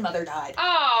grandmother died.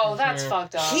 Oh, that's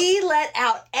fucked up. He let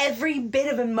out every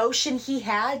bit of emotion he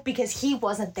had because he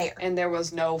wasn't there. And there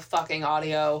was no fucking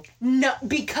audio. No,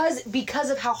 because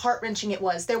of how heart-wrenching it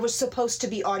was. There was supposed to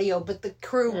be audio, but the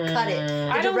crew cut it. The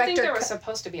I don't think director there was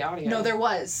supposed to be audio. No, there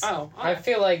was. Oh. I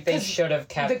feel like they should have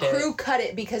kept The it. crew cut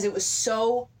it because it was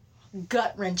so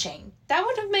gut-wrenching. That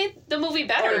would have made the movie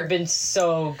That would better. have been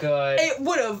so good. It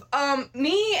would have.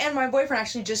 Me and my boyfriend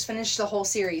actually just finished the whole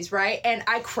series, right? And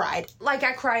I cried. Like,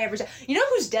 I cry every time. You know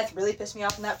whose death really pissed me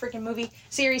off in that freaking movie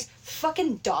series?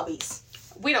 Fucking Dobby's.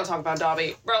 We don't talk about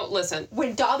Dobby. Bro, listen.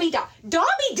 When Dobby died. Dobby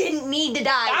didn't need to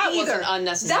die That was either. an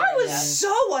unnecessary That was death.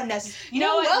 so unnecessary. You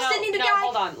know what? who else No, didn't need to no, die?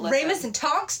 hold on, listen. Ramus and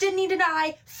Tonks didn't need to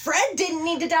die. Fred didn't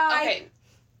need to die. Okay.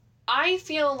 I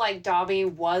feel like Dobby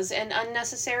was an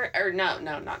unnecessary, or not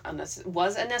unnecessary,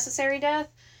 was a necessary death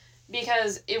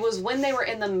because it was when they were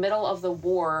in the middle of the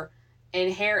war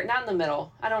and not in the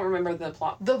middle. I don't remember the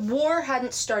plot. The war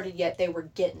hadn't started yet. They were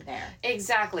getting there.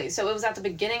 Exactly. So it was at the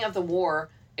beginning of the war.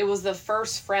 It was the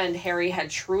first friend Harry had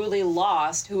truly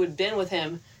lost who had been with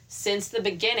him since the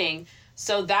beginning.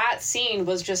 So that scene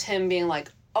was just him being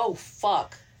like, oh,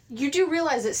 fuck. You do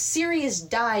realize that Sirius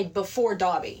died before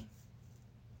Dobby.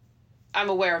 I'm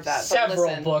aware of that. Several but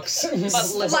listen, books. But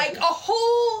listen. Like a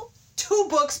whole 2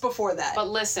 books before that. But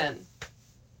listen.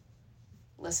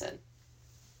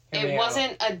 Hear me It out.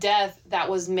 wasn't a death that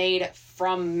was made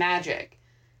from magic.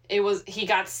 He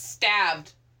got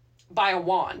stabbed by a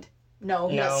wand. No,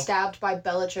 he No. got stabbed by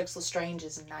Bellatrix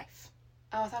Lestrange's knife.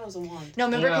 Oh, I thought it was a wand. No,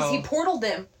 remember, because No. he portaled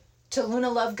them to Luna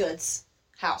Lovegood's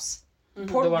house. He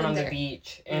The portaled one them on there. the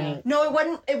beach. And No, it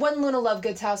wasn't Luna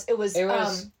Lovegood's house. It was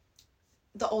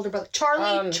the older brother.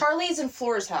 Charlie's and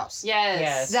Flora's house.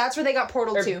 Yes. That's where they got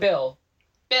portaled or to. Bill.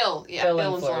 Bill. Yeah, Bill Bill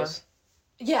and and Flora. Flores.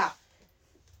 Yeah.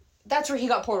 That's where he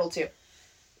got portaled to.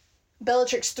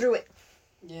 Bellatrix threw it.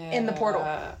 Yeah. In the portal.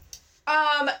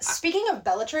 Speaking of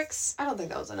Bellatrix, I don't think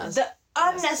that was enough. the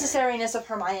unnecessariness of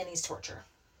Hermione's torture.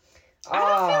 I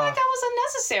don't feel like that was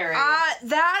unnecessary.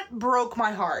 That broke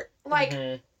my heart.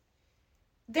 Like,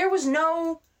 there was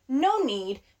no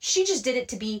need. She just did it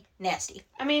to be nasty.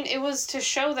 I mean, it was to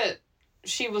show that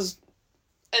she was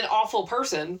an awful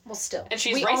person. Well, still. And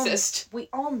she's racist. We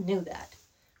all knew that.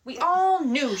 We all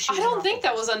knew she was I an don't think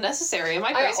awful that was unnecessary. Am I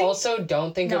I crazy? also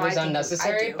don't think No, it was I do.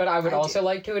 unnecessary, but I would also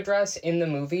like to address in the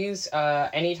movies,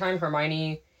 anytime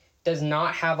Hermione does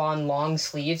not have on long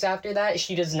sleeves after that,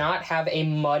 she does not have a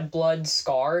mudblood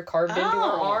scar carved into her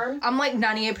arm. I'm like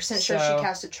 98% sure So- she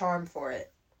cast a charm for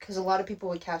it. Because a lot of people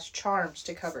would cast charms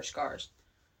to cover scars.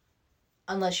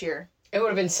 Unless you're... It would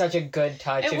have been such a good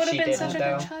touch It if would she have been didn't, such a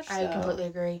though. good touch, I though. completely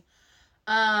agree.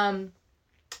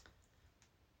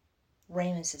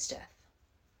 Ramus's death.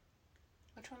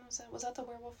 Which one was that? Was that the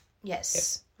werewolf?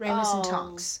 Yes. Ramus and Oh.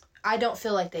 Tonks. I don't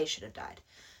feel like they should have died.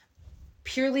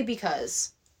 Purely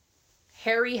because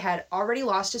Harry had already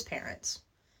lost his parents,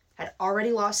 had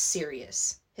already lost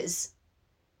Sirius,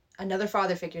 another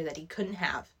father figure that he couldn't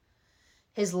have.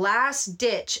 His last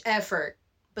ditch effort,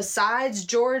 besides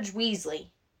George Weasley,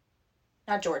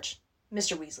 not George,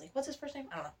 Mr. Weasley. What's his first name?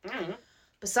 I don't know.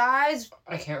 Besides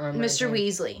I can't remember. Mr.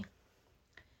 Weasley,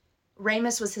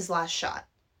 Ramus was his last shot.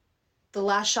 The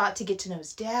last shot to get to know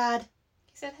his dad.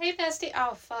 He said, hey, bestie.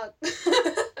 Oh, fuck.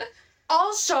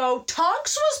 Also,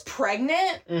 Tonks was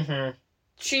pregnant Mm-hmm.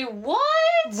 She what?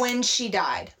 when she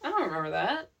died. I don't remember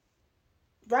that.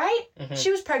 Right? Mhm. She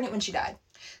was pregnant when she died.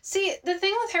 See, the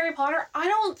thing with Harry Potter, I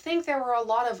don't think there were a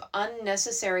lot of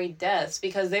unnecessary deaths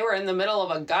because they were in the middle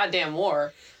of a goddamn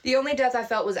war. The only death I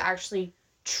felt was actually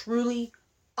truly,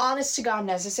 honest to God,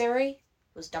 necessary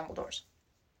was Dumbledore's.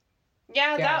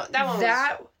 Yeah, Yeah. that one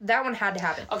was... That one had to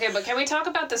happen. Okay, but can we talk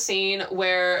about the scene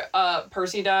where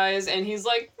Percy dies and he's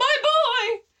like, my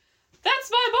boy!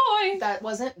 That's my boy! That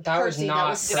wasn't That was Percy. not that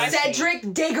was Did I-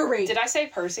 Cedric Diggory. Did I say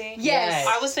Percy? Yes.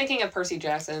 I was thinking of Percy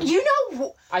Jackson. You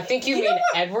know... I think you You know mean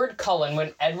what? Edward Cullen,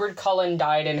 when Edward Cullen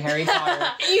died in Harry Potter.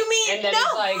 You mean... And then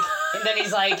no!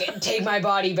 he's like, take my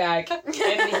body back. And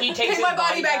he takes Take his my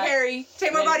body back, Harry.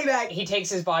 Take my And body back. He takes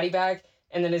his body back,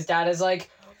 and then his dad is like,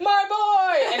 my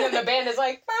boy! And then the band is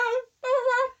like,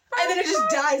 And then it just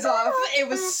dies off. It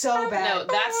was so bad. No,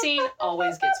 that scene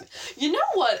always gets me. You know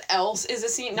what else is a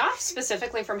scene, not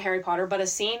specifically from Harry Potter, but a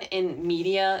scene in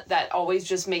media that always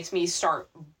just makes me start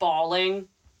bawling?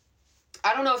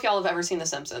 I don't know if y'all have ever seen The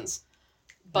Simpsons,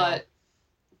 but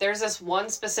there's this one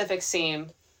specific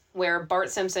scene where Bart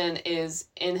Simpson is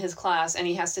in his class and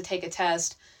he has to take a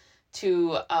test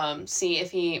to see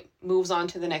if he moves on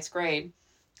to the next grade.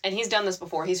 And he's done this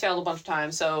before. He's failed a bunch of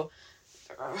times, so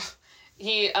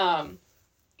he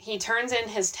turns in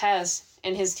his test,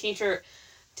 and his teacher,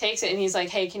 takes it and he's like,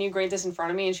 hey, can you grade this in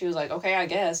front of me? And she was like, okay, I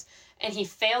guess. And he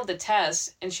failed the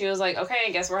test, and she was like, okay,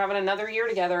 I guess we're having another year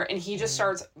together. And he just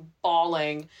starts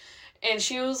bawling. And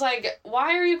she was like,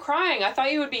 why are you crying? I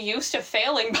thought you would be used to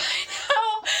failing by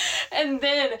now. And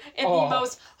then, in the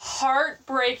most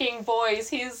heartbreaking voice,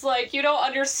 he's like, you don't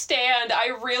understand.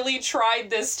 I really tried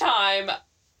this time.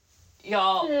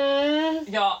 Y'all,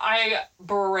 I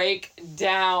break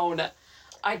down.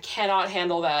 I cannot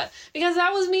handle that. Because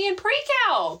that was me in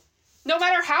pre-cal. No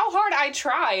matter how hard I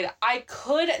tried, I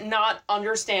could not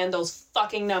understand those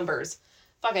fucking numbers.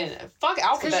 Fuck alphabet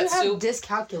Because you soup.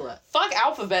 have dyscalculia. Fuck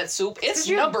alphabet soup. It's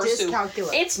number soup.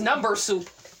 It's number soup.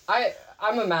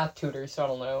 I'm a math tutor, so I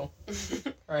don't know.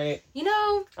 Right? You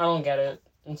know, I don't get it.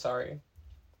 I'm sorry.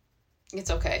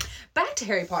 It's okay. back to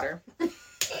Harry Potter.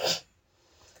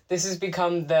 This has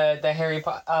become the Harry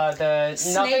Potter,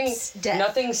 Snape's death.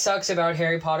 Nothing sucks about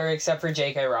Harry Potter except for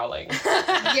J.K. Rowling.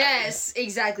 Yes,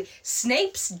 exactly.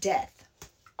 Snape's death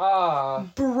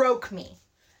broke me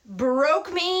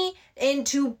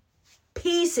into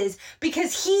pieces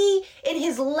because he, in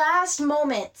his last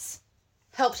moments,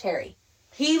 helped Harry.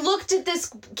 He looked at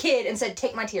this kid and said,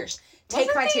 take my tears.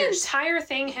 Take my tears. The entire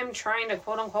thing him trying to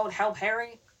quote unquote help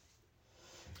Harry?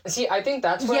 See, I think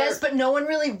that's where... Yes, but no one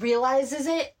really realizes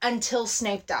it until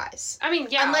Snape dies. I mean,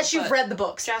 yeah. Unless you've read the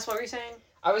books. Jess, what were you saying?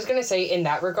 I was gonna say, in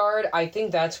that regard, I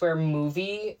think that's where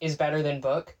movie is better than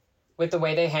book, with the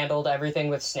way they handled everything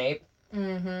with Snape.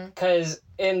 Mm-hmm. Because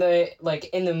in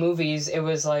the movies, it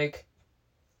was like,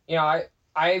 you know,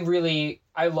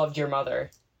 I loved your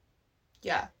mother.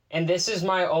 Yeah. And this is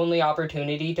my only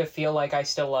opportunity to feel like I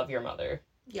still love your mother.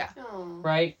 Yeah. Oh.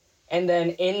 Right? And then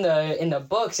in the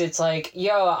books, it's like,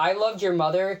 yo, I loved your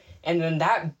mother, and then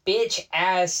that bitch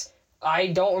ass, I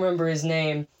don't remember his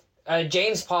name,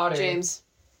 James Potter. James.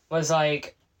 Was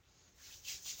like,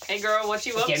 hey girl, what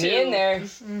you up to? get me in there.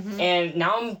 Mm-hmm. And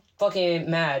now I'm fucking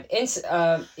mad.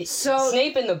 So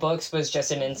Snape in the books was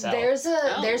just an incel.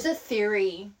 There's a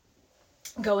theory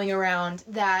going around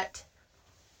that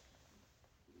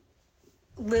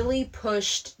Lily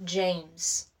pushed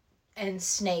James and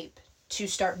Snape to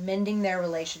start mending their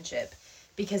relationship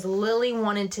because Lily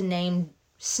wanted to name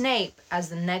Snape as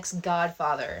the next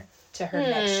godfather to her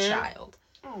next child.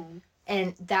 Oh.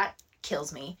 And that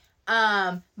kills me.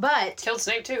 But Killed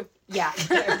Snape too. yeah.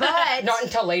 But not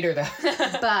until later though.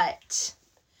 but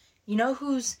you know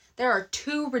there are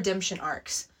 2 redemption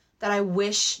arcs that I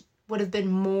wish would have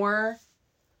been more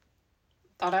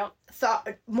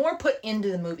more put into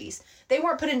the movies. They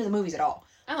weren't put into the movies at all.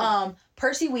 Oh.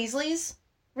 Percy Weasley's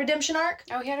redemption arc,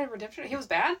 Oh, he had a redemption? He was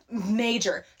bad?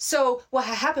 major. So what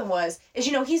happened is,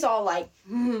 he's all like,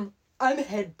 I'm a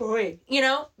head boy.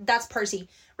 That's Percy,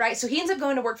 right? So he ends up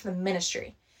going to work for the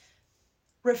Ministry.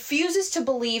 Refuses to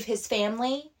believe his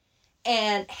family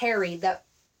and Harry that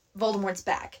Voldemort's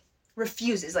back.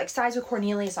 Refuses. Like, sides with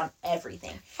Cornelius on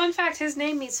everything. Fun fact, his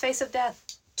name means face of death.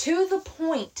 To the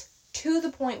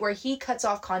point where he cuts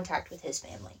off contact with his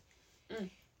family. Mm.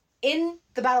 In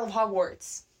the Battle of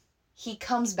Hogwarts, he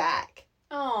comes back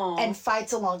and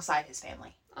fights alongside his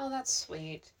family. Oh, that's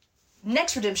sweet.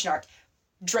 Next redemption arc,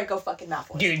 Draco fucking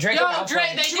Malfoy. Dude, Draco Malfoy.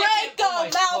 Draco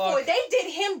Malfoy. They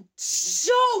did him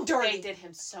so dirty. They did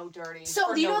him so dirty So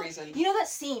for no reason. You know that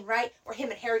scene, right, where him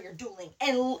and Harry are dueling,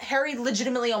 and Harry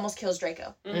legitimately almost kills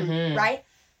Draco, Mm-hmm. right?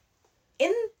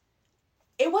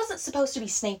 It wasn't supposed to be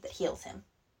Snape that heals him.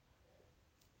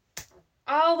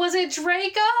 Oh, was it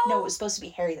Draco? No, it was supposed to be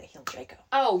Harry that healed Draco.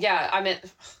 Oh, yeah, I meant...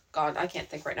 God, I can't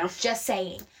think right now. Just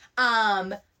saying.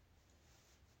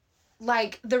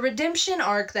 Like, the redemption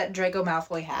arc that Draco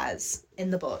Malfoy has in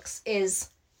the books is...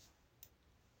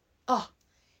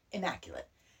 immaculate.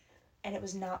 And it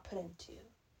was not put into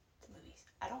the movies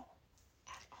at all.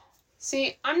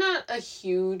 See, I'm not a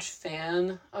huge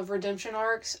fan of redemption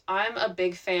arcs. I'm a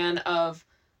big fan of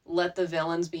let the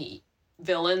villains be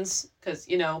villains, because,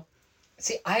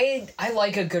 See, I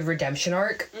like a good redemption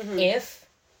arc if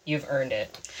you've earned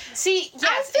it. See, yes,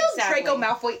 I feel exactly. Draco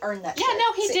Malfoy earned that shit. Yeah,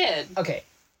 no, he did. Okay.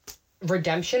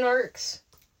 Redemption arcs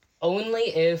only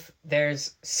if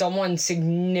there's someone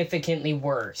significantly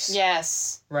worse.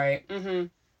 Yes. Right? Mm-hmm.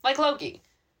 Like Loki.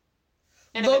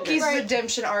 In Loki's Avengers.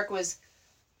 redemption arc was...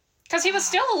 Because he was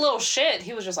still a little shit.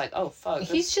 He was just like, oh, fuck.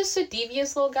 He's just a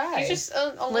devious little guy. He's just a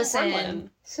little gremlin.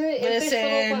 He's a impish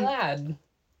little lad.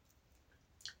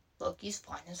 Loki's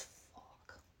fine as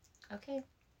fuck. Okay.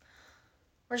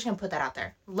 We're just gonna put that out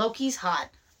there. Loki's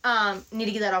hot. Need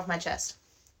to get that off my chest.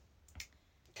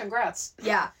 Congrats.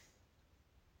 Yeah.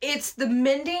 It's the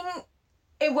mending...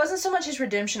 It wasn't so much his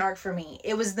redemption arc for me.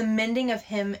 It was the mending of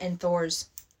him and Thor's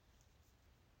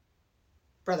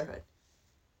brotherhood.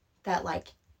 That, like,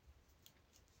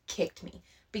 kicked me.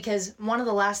 Because one of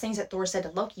the last things that Thor said to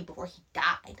Loki before he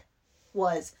died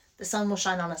was, the sun will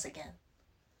shine on us again.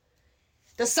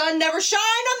 The sun never shined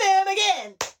on them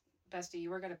again! Bestie, you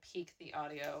were gonna peak the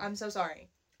audio. I'm so sorry.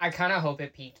 I kind of hope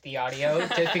it peaked the audio,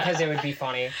 just because it would be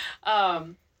funny.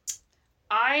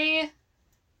 I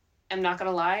am not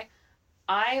gonna lie.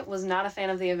 I was not a fan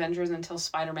of the Avengers until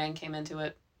Spider-Man came into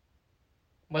it.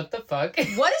 What the fuck?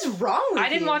 What is wrong with you? I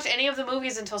didn't watch any of the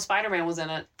movies until Spider-Man was in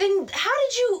it. Then how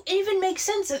did you even make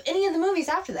sense of any of the movies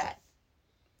after that?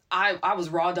 I was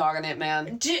raw dogging it,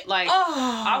 man.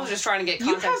 I was just trying to get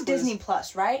context. You have clues. Disney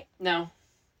Plus, right? No.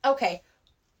 Okay.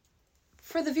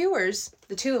 For the viewers,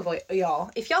 the two of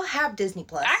y'all, if y'all have Disney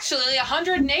Plus. Actually,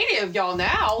 180 of y'all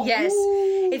now. Yes.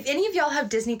 Ooh. If any of y'all have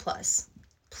Disney Plus,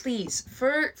 please,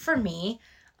 for me,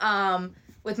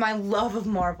 with my love of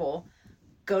Marvel,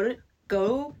 go to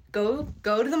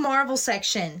the Marvel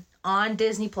section on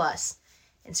Disney Plus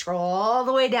and scroll all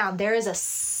the way down. There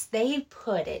is they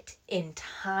put it in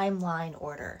timeline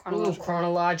order.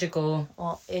 Chronological.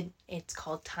 Well, it's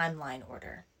called timeline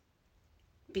order.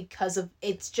 Because of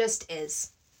it just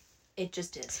is.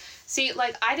 See,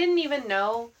 I didn't even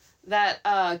know that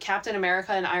Captain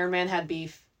America and Iron Man had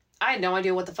beef. I had no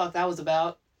idea what the fuck that was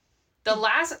about. The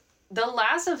last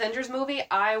Avengers movie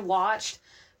I watched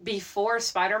before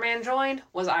Spider-Man joined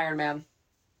was Iron Man.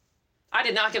 I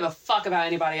did not give a fuck about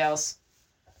anybody else.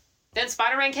 Then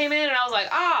Spider-Man came in and I was like,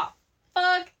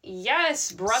 fuck yes,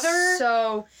 brother.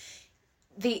 So,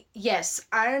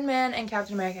 Iron Man and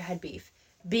Captain America had beef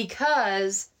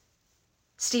because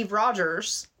Steve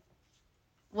Rogers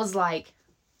was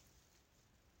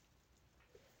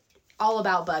all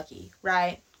about Bucky,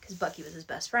 right? Because Bucky was his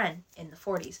best friend in the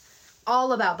 40s.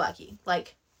 All about Bucky.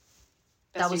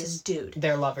 That was his dude.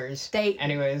 They're lovers.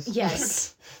 Anyways.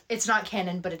 Yes. It's not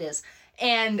canon, but it is.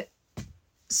 And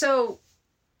so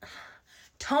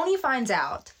Tony finds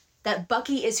out that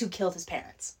Bucky is who killed his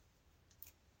parents.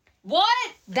 What?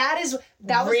 That was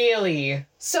really.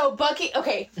 So Bucky.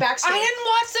 Okay, backstory. I didn't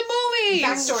watch the movie.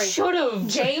 Backstory. Should have.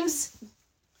 James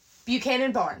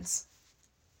Buchanan Barnes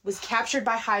was captured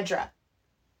by Hydra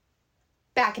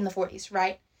back in the 40s,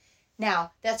 right?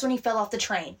 Now, that's when he fell off the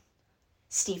train.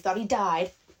 Steve thought he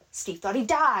died.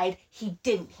 He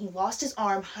didn't. He lost his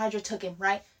arm. Hydra took him,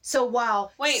 right? So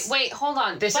while... Wait, hold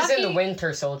on. This is in the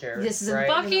Winter Soldier, This is in right?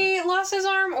 Bucky lost his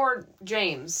arm or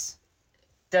James?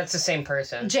 That's the same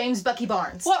person. James Bucky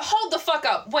Barnes. What? Hold the fuck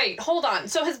up. Wait, hold on.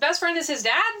 So his best friend is his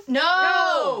dad?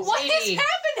 No! What is Sadie.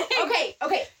 happening?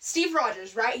 Okay. Steve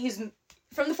Rogers, right? He's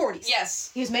from the 40s.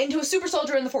 Yes. He was made into a super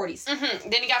soldier in the 40s. Mm-hmm.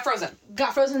 Then he got frozen.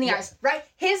 Got frozen in the ice, right?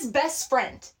 His best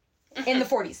friend in the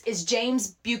 40s is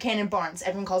James Buchanan Barnes.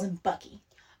 Everyone calls him Bucky.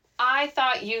 I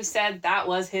thought you said that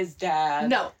was his dad.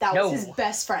 No, that was his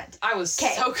best friend. I was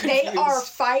so confused. They are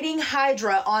fighting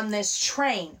Hydra on this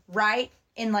train, right?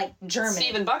 In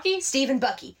Germany. Steve and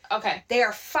Bucky? Okay. They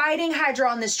are fighting Hydra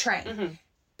on this train. Mm-hmm.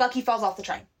 Bucky falls off the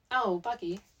train. Oh,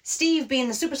 Bucky. Steve, being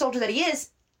the super soldier that he is,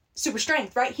 super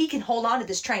strength, right? He can hold on to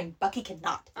this train. Bucky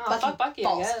cannot. Oh, fuck Bucky,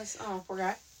 falls. I guess. Oh, poor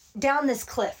guy. Down this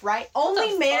cliff, right?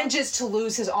 Only manages to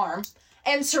lose his arm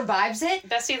and survives it.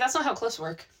 Bessie, that's not how cliffs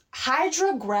work.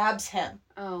 Hydra grabs him.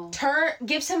 Oh.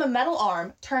 Gives him a metal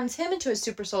arm, turns him into a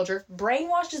super soldier,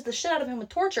 brainwashes the shit out of him with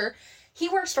torture. He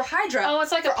works for Hydra. Oh,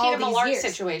 it's like a Peter Millark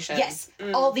situation. Yes,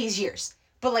 all these years.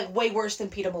 But way worse than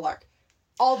Peter Millark.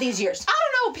 All these years. I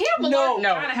don't know, Peter Millark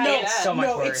it's so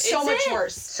much worse. It's so much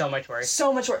worse. So much worse.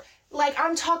 So much worse.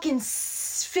 I'm talking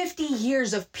 50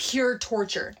 years of pure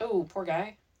torture. Oh, poor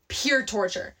guy. Pure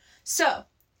torture. So,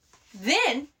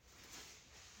 then,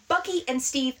 Bucky and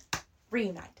Steve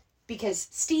reunite. Because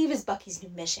Steve is Bucky's new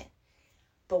mission.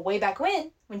 But way back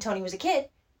when Tony was a kid,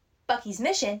 Bucky's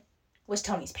mission was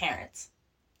Tony's parents.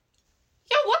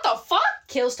 Yo, what the fuck?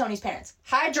 Kills Tony's parents.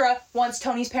 Hydra wants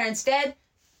Tony's parents dead.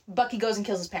 Bucky goes and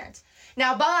kills his parents.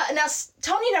 Now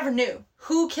Tony never knew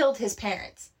who killed his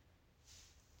parents.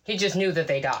 He just knew that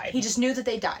they died.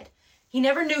 He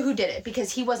never knew who did it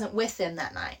because he wasn't with them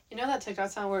that night. You know that TikTok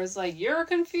sound where it's you're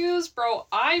confused? Bro,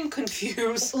 I'm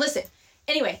confused. Listen.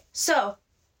 Anyway, so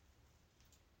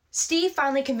Steve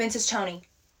finally convinces Tony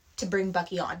to bring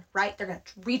Bucky on, right? They're going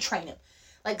to retrain him.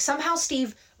 Somehow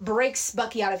Steve breaks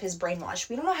Bucky out of his brainwash.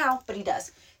 We don't know how, but he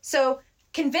does. So,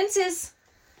 convinces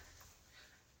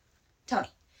Tony.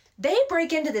 They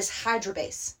break into this Hydra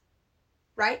base,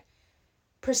 right?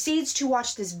 Proceeds to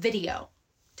watch this video.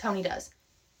 Tony does.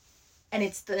 And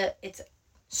it's a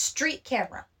street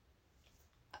camera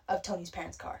of Tony's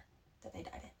parents' car that they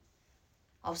died in.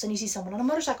 All of a sudden you see someone on a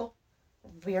motorcycle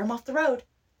rear him off the road.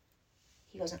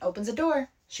 He goes and opens a door,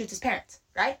 shoots his parents,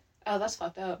 right? Oh, that's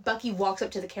fucked up. Bucky walks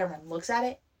up to the camera and looks at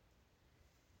it.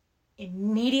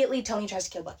 Immediately, Tony tries to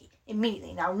kill Bucky.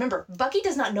 Immediately. Now, remember, Bucky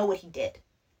does not know what he did.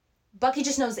 Bucky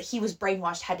just knows that he was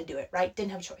brainwashed, had to do it, right?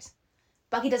 Didn't have a choice.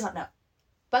 Bucky does not know.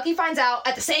 Bucky finds out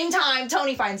at the same time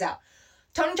Tony finds out.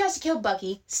 Tony tries to kill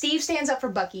Bucky. Steve stands up for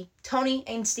Bucky. Tony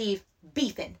and Steve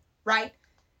beefing, right?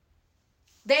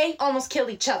 They almost killed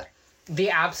each other. The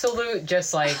absolute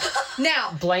just like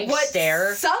now blank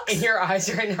stare sucks, in your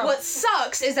eyes right now. What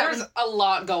sucks is that there's a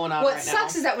lot going on. What right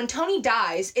sucks now. is that when Tony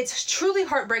dies, it's truly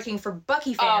heartbreaking for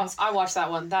Bucky fans. I watched that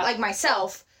one. Like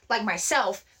myself.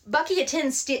 Bucky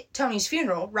attends Tony's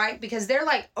funeral, right? Because they're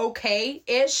like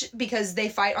okay-ish because they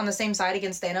fight on the same side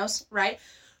against Thanos, right?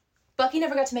 Bucky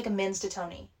never got to make amends to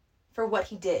Tony for what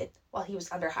he did while he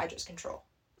was under Hydra's control.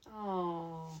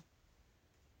 Oh.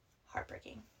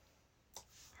 Heartbreaking.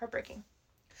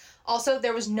 Also,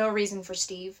 there was no reason for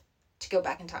Steve to go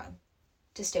back in time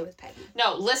to stay with Peggy.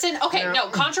 No, listen. Okay, no,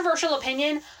 controversial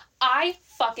opinion. I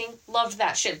fucking loved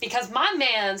that shit because my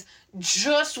man's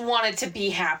just wanted to be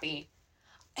happy.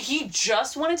 He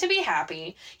just wanted to be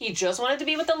happy. He just wanted to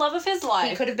be with the love of his life.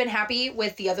 He could have been happy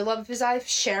with the other love of his life,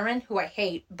 Sharon, who I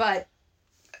hate, but...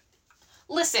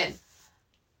 Listen,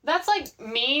 that's like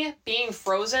me being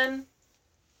frozen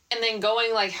and then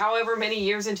going like however many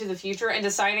years into the future and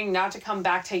deciding not to come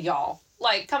back to y'all.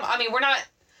 Like, we're not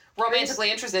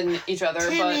romantically interested in each other,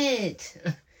 Damn it.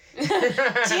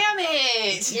 Damn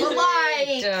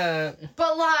it!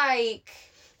 But like...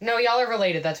 No, y'all are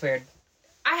related. That's weird.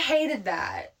 I hated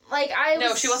that.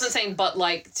 No, she wasn't saying but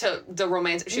like to the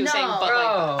romance. She was saying but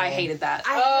like I hated that.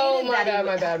 I hated my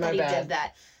that bad. He did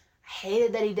that. I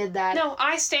hated that he did that. No,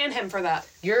 I stand him for that.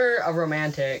 You're a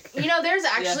romantic. You know, there's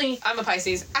actually... Yeah, I'm a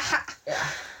Pisces. Yeah.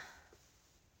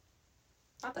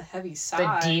 Not the heavy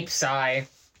sigh. The deep sigh.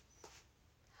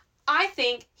 I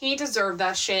think he deserved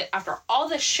that shit after all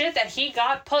the shit that he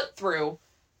got put through.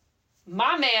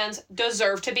 My man's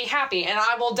deserved to be happy, and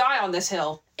I will die on this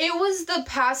hill. It was the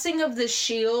passing of the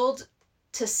shield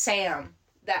to Sam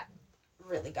that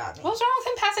really got me. What was wrong with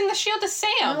him passing the shield to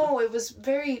Sam? No, it was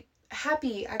very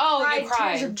happy. I you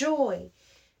cried. tears of joy.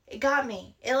 It got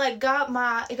me. It got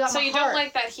my So my you heart. don't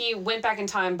like that he went back in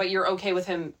time, but you're okay with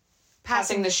him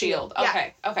passing the shield. Yeah.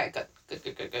 Okay. Okay. Good.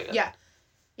 Yeah.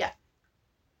 Yeah.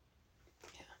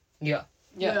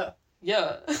 Yeah.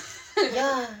 Yeah.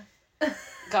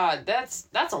 God, that's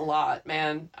a lot,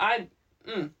 man.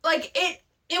 Like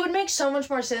it would make so much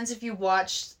more sense if you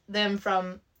watched them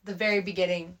from the very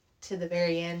beginning to the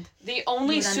very end. The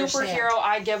only superhero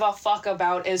I give a fuck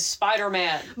about is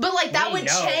Spider-Man. But like that would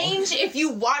change if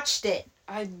you watched it.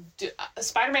 I do.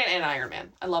 Spider-Man and Iron Man.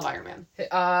 I love Iron Man.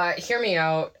 Hear me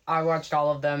out. I watched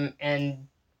all of them, and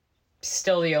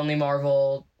still the only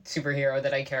Marvel superhero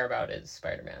that I care about is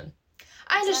Spider-Man.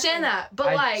 I understand that, but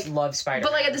I love Spider-Man.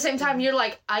 But like at the same time, you're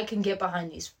like, I can get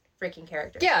behind these freaking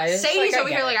characters. Yeah, it's Sadie's like, over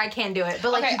here like I can't do it,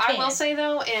 but like okay, you can. I will say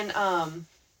though, in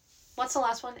what's the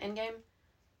last one? Endgame.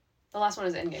 The last one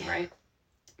is Endgame, right?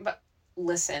 But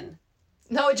listen,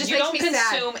 No, it just you makes don't me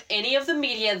consume sad. any of the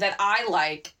media that I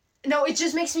like. No, it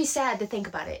just makes me sad to think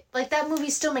about it. Like that movie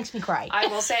still makes me cry. I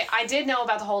will say I did know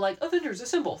about the whole like Avengers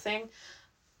Assemble thing.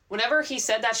 Whenever he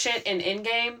said that shit in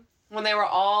Endgame, when they were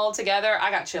all together,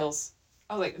 I got chills.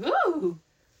 I was like, ooh.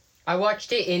 I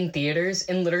watched it in theaters,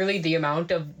 and literally the amount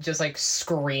of just like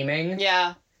screaming.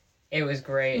 Yeah. It was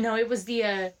great. No, it was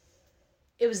the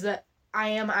I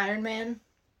Am Iron Man.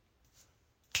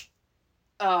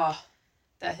 Oh,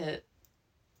 that hit.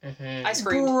 Mm-hmm. I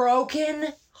screamed. Broken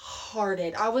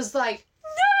hearted. I was like,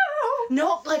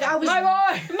 no, like I was My boy!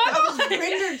 I was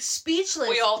rendered speechless.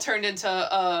 We all turned into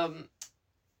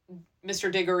Mr.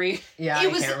 Diggory. Yeah, I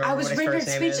was can't remember what his rendered first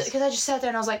name speechless is. because I just sat there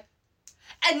and I was like,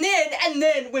 and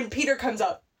then when Peter comes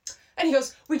up and he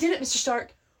goes, "We did it, Mr.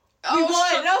 Stark. We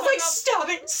won." And I was like, "Stop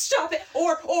it!"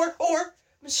 Or,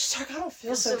 Mr. Stark, I don't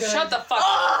feel so good. Shut the fuck up.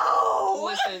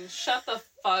 Oh! Listen, shut the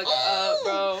fuck up,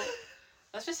 bro.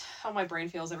 That's just how my brain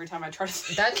feels every time I try to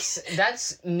think.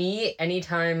 That's me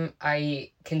anytime I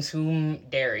consume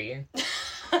dairy.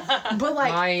 But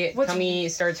like, My tummy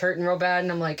starts hurting real bad,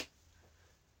 and I'm like,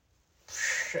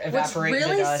 what's evaporate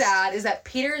really into dust. sad is that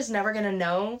Peter is never gonna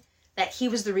know that he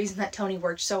was the reason that Tony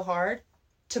worked so hard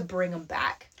to bring him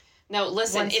back. No,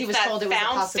 listen, Once he it's was that told it was a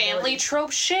found possibility. family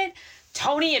trope shit.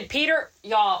 Tony and Peter,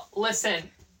 y'all, listen.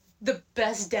 The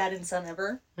best dad and son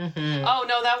ever. Mm-hmm. Oh,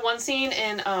 no, that one scene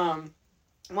in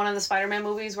one of the Spider-Man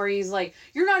movies where he's like,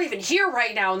 "You're not even here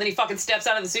right now," and then he fucking steps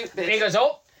out of the suit, bitch. And he goes,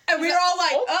 "Oh." And we were all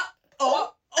like,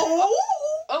 oh.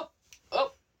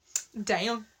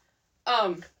 Damn.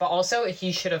 But also,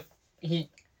 he should have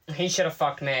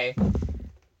fucked May.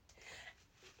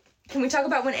 Can we talk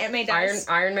about when Aunt May dies?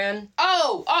 Iron Man.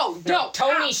 No.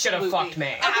 Tony should have absolutely. fucked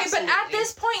May. Okay, Absolutely. but at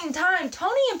this point in time,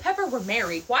 Tony and Pepper were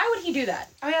married. Why would he do that?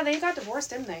 Oh yeah, they got divorced,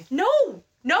 didn't they? No,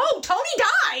 Tony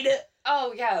died.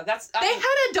 Oh yeah, They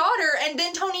had a daughter, and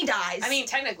then Tony dies. I mean,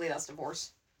 technically that's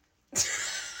divorce.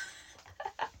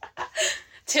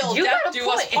 Till You death got a do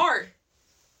us point. part.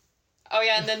 Oh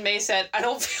yeah, and then May said, "I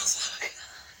don't feel so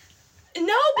good."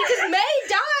 no, because May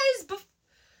dies.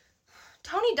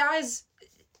 Tony dies.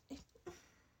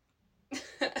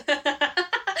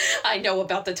 I know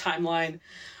about the timeline,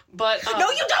 but No,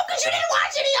 you don't, because you didn't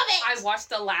watch any of it. I watched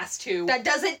the last two. That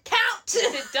doesn't count.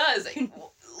 Yes, it does.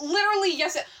 Literally,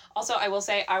 yes. Also, I will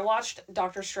say, I watched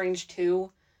Doctor Strange 2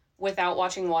 without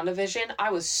watching WandaVision.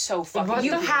 I was so fucking What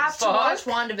You the confused. have to fuck? watch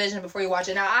WandaVision before you watch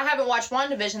it. Now, I haven't watched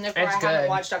WandaVision, therefore It's I haven't good.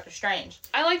 watched Doctor Strange.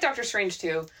 I like Doctor Strange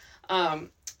 2.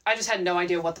 I just had no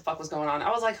idea what the fuck was going on. I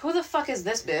was like, who the fuck is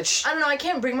this bitch? I don't know, I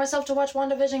can't bring myself to watch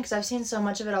WandaVision because I've seen so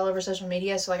much of it all over social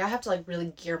media, so, like, I have to, like,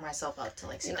 really gear myself up to,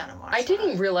 like, sit down and watch I that.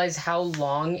 didn't realize how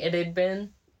long it had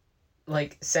been,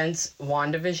 like, since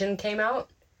WandaVision came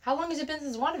out. How long has it been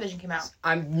since WandaVision came out?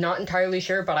 I'm not entirely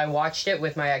sure, but I watched it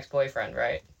with my ex-boyfriend,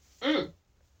 right? Mm.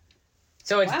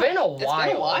 So it's Wow. been a It's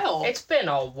been a while. while. It's been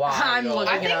a while. I'm looking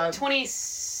I it think up.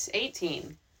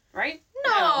 2018, right?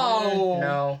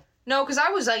 No. No, because I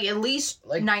was, like, at least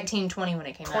Like, 19, 20 when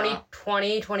it came out.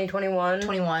 2020, 2021.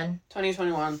 21.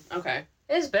 2021. Okay.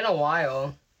 It's been a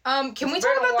while. Can we It's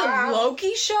talk been a about while. the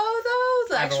Loki show, though?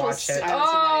 The I haven't actual... watched it. I haven't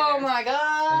seen that Oh, either. my God.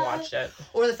 I watched it.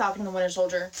 Or The Falcon and the Winter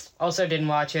Soldier. Also didn't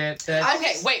watch it. But...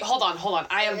 Okay, wait, hold on.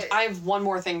 I have one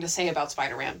more thing to say about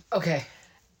Spider-Man. Okay.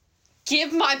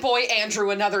 Give my boy Andrew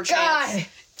another chance. God,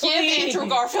 Give please. Andrew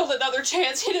Garfield another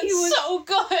chance. He did was- so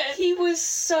good. He was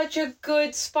such a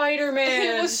good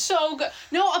Spider-Man. It was so good.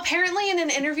 No, apparently in an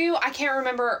interview, I can't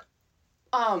remember.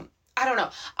 I don't know.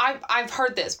 I've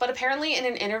heard this, but apparently in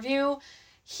an interview,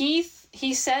 he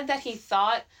said that he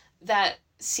thought that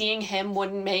seeing him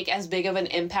wouldn't make as big of an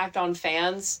impact on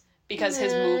fans because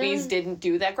his movies didn't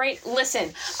do that great.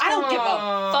 Listen, I don't give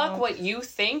a fuck what you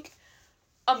think.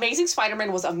 Amazing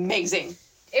Spider-Man was amazing.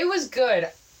 It was good.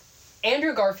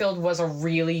 Andrew Garfield was a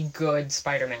really good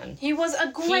Spider-Man. He was a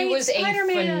great He was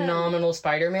Spider-Man. a phenomenal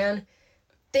Spider-Man.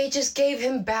 They just gave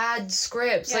him bad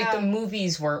scripts. Like, Yeah. the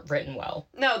movies weren't written well.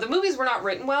 No, the movies were not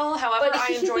written well. However, But I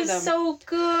he enjoyed was them. so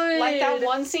good. Like that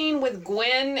one scene with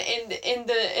Gwen and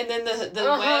then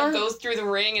the web goes through the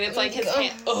ring and it's like his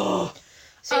hand. Ugh.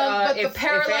 See, But if the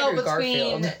parallel Andrew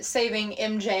between Garfield- saving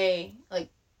MJ, like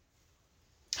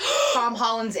Tom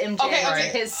Holland's MJ, Okay, and okay.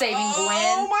 his saving Oh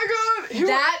Gwen, my god!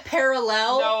 that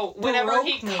parallel. No, whenever broke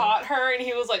he me. caught her and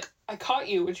he was like, "I caught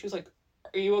you," and she was like,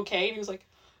 "Are you okay?" And he was like,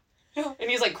 "Yeah," and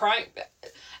he's like crying.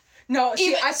 No,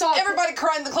 see, I saw everybody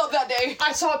crying in the club that day.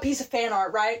 I saw a piece of fan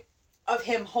art, right, of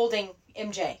him holding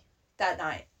MJ that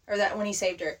night, or that when he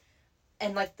saved her,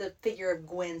 and like the figure of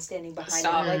Gwen standing behind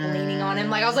Stop. him, like leaning on him.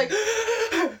 Like I was like,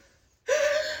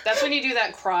 That's when you do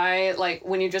that cry, like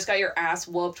when you just got your ass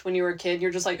whooped when you were a kid. You're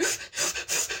just like,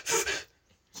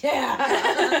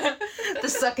 yeah, the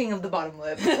sucking of the bottom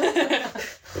lip.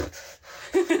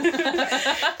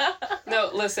 No,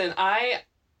 listen, I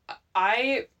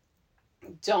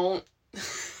don't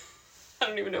I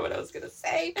don't even know what I was gonna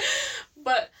say.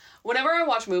 But whenever I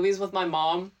watch movies with my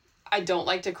mom, I don't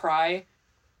like to cry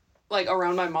like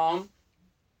around my mom.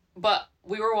 But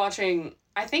we were watching,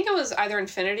 I think it was either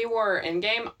Infinity War or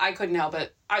Endgame. I couldn't help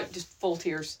it. I just full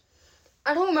tears.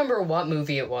 I don't remember what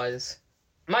movie it was.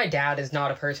 My dad is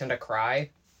not a person to cry.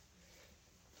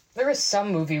 There was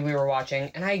some movie we were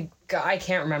watching, and I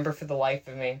can't remember for the life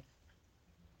of me.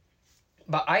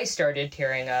 But I started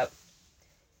tearing up.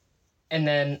 And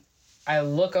then I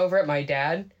look over at my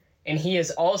dad, and he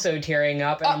is also tearing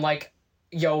up, and I'm like,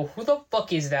 yo, who the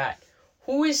fuck is that?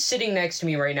 Who is sitting next to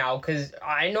me right now? Because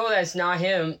I know that's not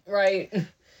him, right?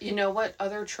 You know what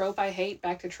other trope I hate?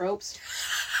 Back to tropes.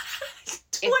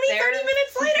 20, 30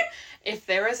 minutes later, If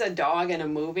there is a dog in a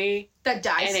movie that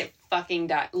dies. and it fucking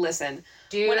died, listen.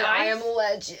 Dude, When I I- am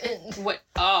legend. What?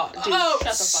 Oh, dude, oh, shut the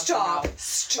fuck stop! up.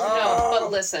 Stop! No,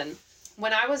 but listen.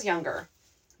 When I was younger,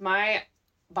 my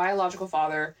biological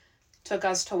father took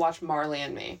us to watch Marley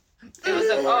and Me. It was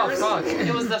the Oh, first. fuck.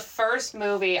 It was the first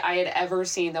movie I had ever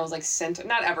seen that was like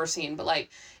not ever seen, but like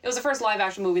it was the first live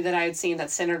action movie that I had seen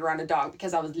that centered around a dog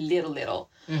because I was little.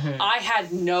 Mm-hmm. I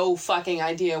had no fucking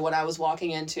idea what I was walking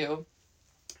into.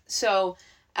 So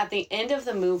at the end of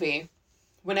the movie,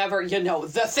 whenever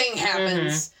the thing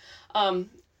happens,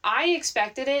 I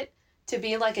expected it to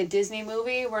be like a Disney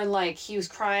movie where like he was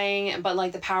crying, but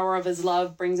like the power of his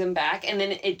love brings him back, and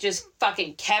then it just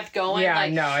fucking kept going. Yeah,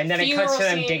 like, I know. And then it cuts to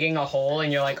them scene, digging a hole,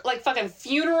 and you're like, fucking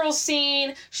funeral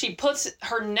scene. She puts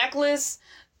her necklace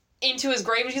into his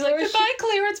grave, and she's like, "Goodbye,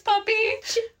 Clarence puppy."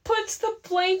 She puts the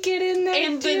blanket in there,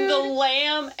 and then the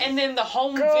lamb, and then the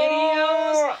home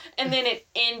videos, and then it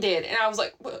ended, and I was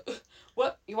like,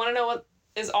 "What? You want to know what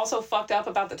is also fucked up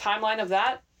about the timeline of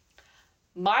that?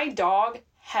 My dog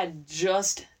had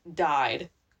just died.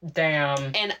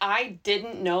 Damn. And I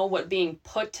didn't know what being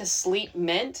put to sleep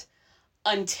meant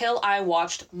until I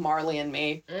watched Marley and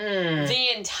Me. The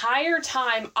entire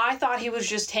time, I thought he was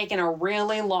just taking a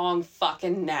really long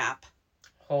fucking nap.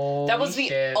 Holy That was the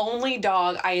shit. only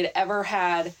dog I had ever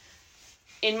had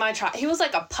in my child. He was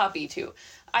like a puppy, too.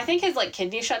 I think his, like,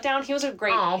 kidney shut down. He was a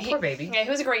great... Oh, poor baby. Yeah, he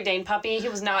was a Great Dane puppy. He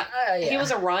was not... Yeah. He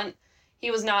was a runt. He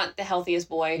was not the healthiest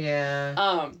boy.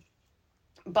 Yeah.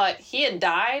 But he had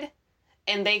died,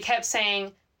 and they kept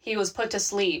saying he was put to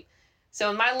sleep. So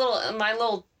in my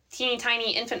little teeny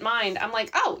tiny infant mind, I'm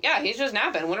like, oh yeah, he's just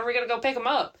napping. When are we gonna go pick him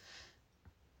up?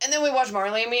 And then we watched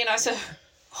Marley and Me, and I said,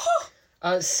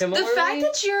 Similarly, The fact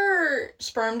that your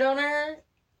sperm donor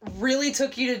really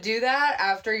took you to do that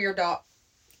after your dog.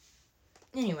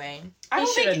 Anyway, he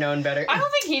should have known better. I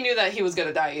don't think he knew that he was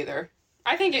gonna die either.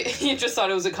 I think he just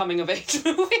thought it was a coming of age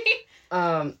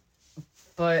movie.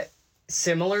 But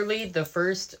similarly, the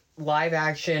first live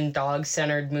action dog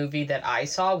centered movie that I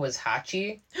saw was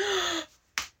Hachi.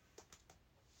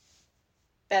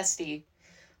 Bestie.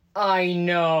 I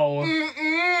know.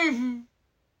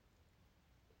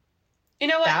 You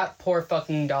know what? That poor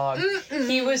fucking dog.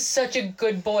 He was such a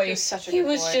good boy. He was such a He good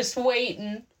was boy. just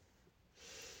waiting.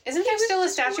 Isn't there still a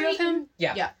statue of him?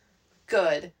 Yeah. Yeah.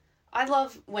 Good. I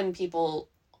love when people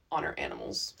honor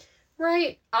animals.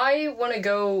 Right. I want to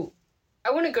go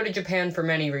to Japan for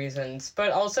many reasons,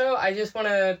 but also I just want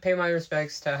to pay my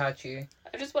respects to Hachi.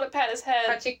 I just want to pat his head.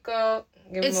 Hachiko.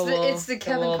 Give him it's the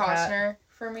Kevin Costner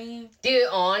for me. Dude,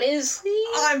 honestly,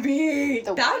 I mean,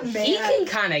 The that one- man. he can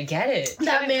kind of get it.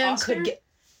 that Kevin man Costner? could get.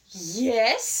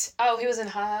 Yes. Oh, he was in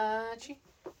Hachi?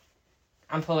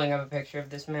 I'm pulling up a picture of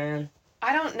this man.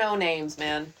 I don't know names,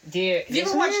 man. Dude, Have you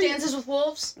ever watched Dances with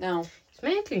Wolves? No. This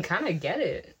man can kind of get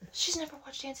it. She's never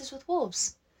watched Dances with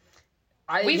Wolves.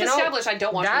 We've established I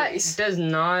don't watch that movies. does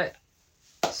not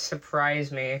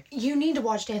surprise me. You need to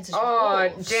watch Dances with Oh,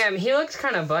 Wolves. damn, he looks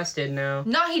kind of busted now.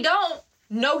 No, he don't.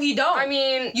 No, he don't. I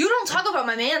mean, you don't talk about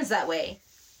my man's that way.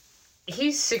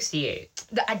 he's 68.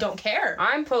 I don't care.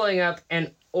 I'm pulling up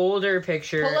an older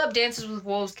picture. Pull up Dances with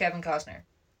Wolves, Kevin Costner.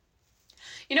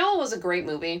 You know what was a great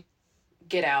movie?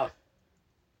 Get Out.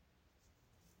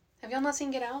 Have y'all not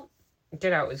seen Get Out?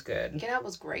 Get Out was good. Get Out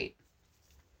was great.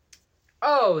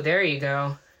 Oh, there you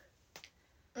go.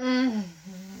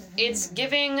 It's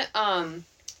giving, I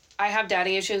have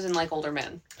daddy issues and like older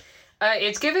men.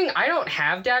 It's giving, I don't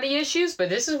have daddy issues, but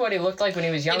this is what he looked like when he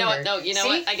was You younger. know what? No, you know See?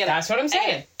 what? I get it. That's what I'm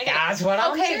saying. I get it. That's what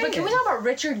I'm saying. Okay, but can we talk about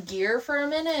Richard Gere for a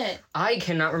minute? I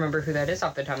cannot remember who that is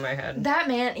off the top of my head. That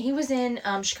man, he was in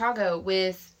Chicago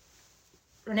with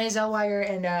Renee Zellweger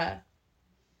and I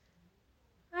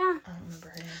don't remember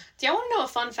her name. Do y'all want to know a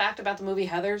fun fact about the movie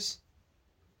Heathers?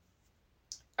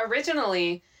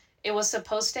 Originally, it was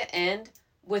supposed to end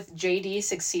with JD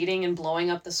succeeding in blowing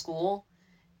up the school,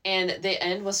 and the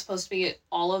end was supposed to be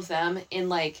all of them in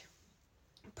like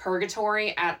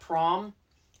purgatory at prom,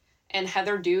 and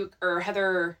Heather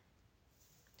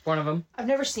One of them. I've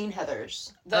never seen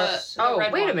Heathers. the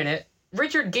red wait one. a minute.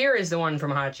 Richard Gere is the one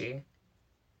from Hachi.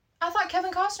 I thought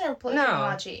Kevin Costner played No.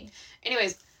 Hachi.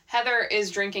 Anyways, Heather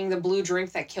is drinking the blue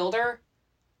drink that killed her,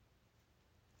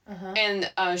 Uh-huh.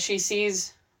 and she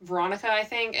sees Veronica, I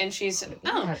think, and she's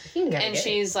and she's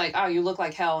she's like, oh, you look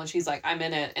like hell, and she's like, I'm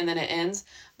in it, and then it ends.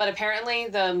 But apparently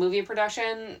the movie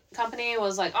production company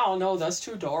was like, oh no, that's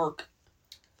too dark.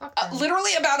 Fuck them.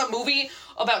 Literally about a movie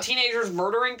about teenagers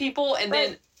murdering people, and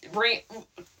then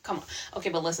come on. Okay,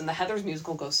 but listen, the Heathers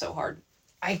musical goes so hard.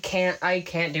 I can't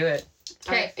do it.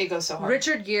 Okay. It goes so hard.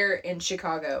 Richard Gere in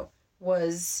Chicago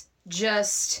was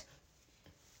just...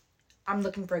 I'm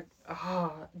looking for...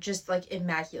 just like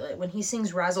immaculate. When he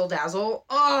sings Razzle Dazzle,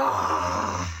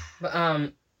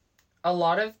 But, a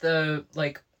lot of the,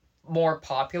 like, more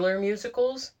popular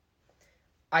musicals,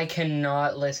 I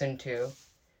cannot listen to.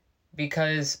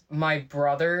 Because my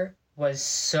brother was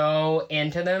so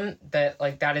into them that,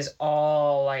 like, that is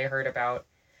all I heard about.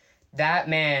 That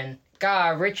man,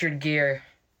 God, Richard Gere.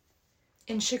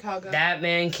 in Chicago. That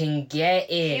man can get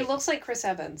it. He looks like Chris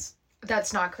Evans.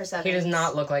 That's not Chris Evans. He does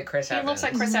not look like Chris He Evans. looks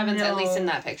like Chris Evans, at least in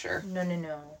that picture.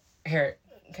 No. Here,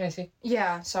 Can I see?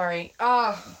 Yeah, sorry.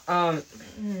 Um,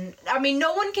 I mean,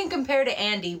 no one can compare to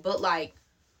Andy, but like,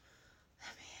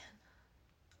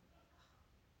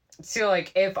 so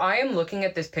like, if I am looking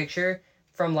at this picture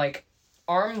from like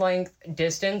arm length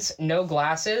distance, no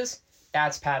glasses,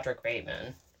 that's Patrick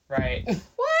Bateman, right?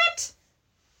 what?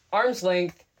 Arm's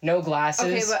length, no glasses.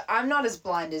 Okay, but I'm not as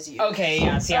blind as you. Okay,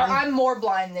 yeah. See, Or I'm more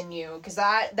blind than you because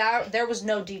that there was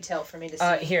no detail for me to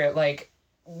see. Here, like,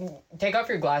 take off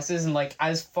your glasses and like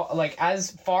as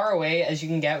far away as you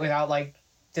can get without like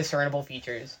discernible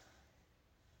features.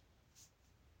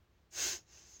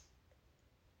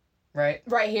 Right.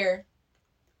 Right here,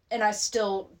 and I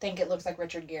still think it looks like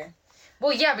Richard Gere.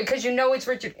 Well, yeah, because you know it's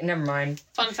Richard. Never mind.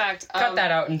 Fun fact. Cut that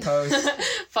out in post.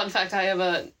 Fun fact, I have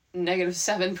a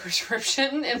 -7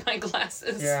 prescription in my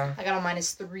glasses. Yeah. I got a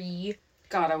 -3.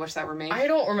 God, I wish that were me. I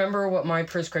don't remember what my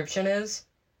prescription is,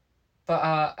 but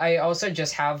I also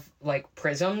just have like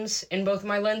prisms in both of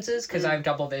my lenses because I have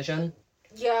double vision.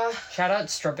 Yeah. Shout out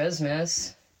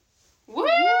strabismus. Woo!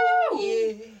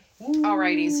 Yeah.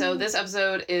 Alrighty, so this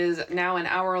episode is now an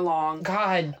hour long.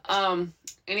 God.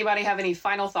 Anybody have any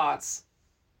final thoughts?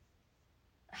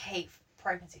 I hate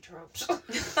pregnancy tropes.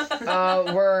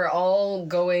 We're all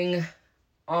going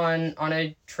on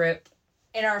a trip.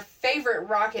 In our favorite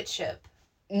rocket ship,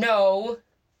 No.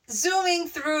 zooming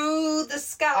through the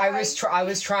sky. I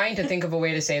was trying to think of a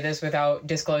way to say this without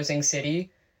disclosing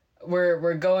city.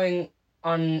 We're going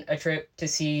on a trip to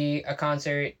see a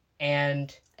concert,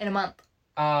 and in a month.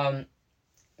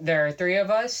 there are 3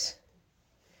 of us,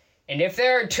 and if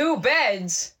there are 2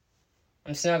 beds,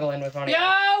 I'm snuggling with one of you.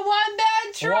 Yeah, one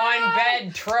bed trope. One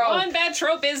bed trope. One bed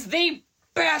trope is the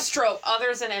best trope.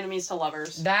 Others and enemies to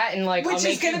lovers. That and like, Which I'll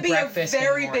make is going to you be a breakfast in the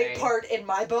very big morning. part in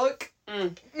my book.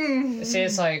 See,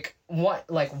 it's like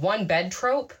one bed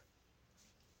trope,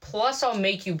 plus I'll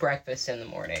make you breakfast in the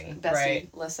morning, Bessie, right?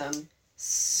 listen.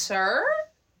 Sir?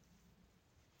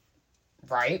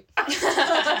 Right.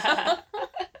 I'll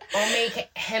make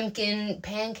hemkin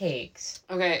pancakes.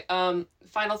 Okay,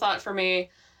 final thought for me.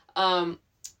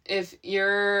 If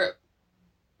your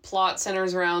plot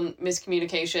centers around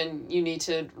miscommunication, you need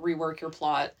to rework your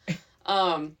plot.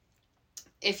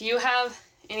 If you have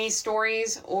any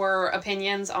stories or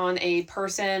opinions on a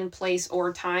person, place,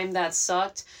 or time that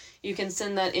sucked, you can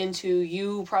send that into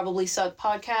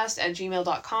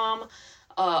youprobablysuckpodcast@gmail.com,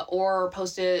 or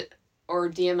post it or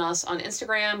DM us on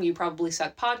Instagram,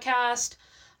 youprobablysuckpodcast.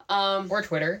 Or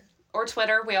Twitter. Or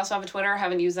Twitter. We also have a Twitter. I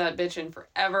haven't used that bitch in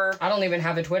forever. I don't even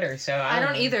have a Twitter, so I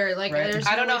don't either. Like, Right. there's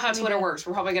I don't no know way how for me Twitter to- works.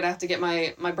 We're probably gonna have to get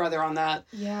my brother on that.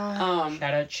 Yeah.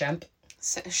 Shout out Shemp.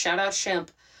 Shout out Shemp.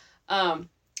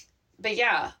 But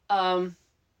yeah,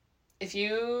 if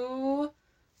you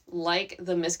like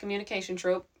the miscommunication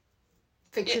trope,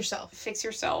 Fix yourself. fix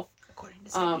yourself. According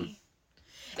to Sadie.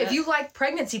 If you like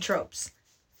pregnancy tropes,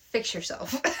 fix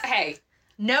yourself. Hey,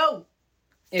 No.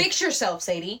 If- Fix yourself,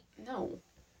 Sadie. no.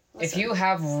 If Listen. you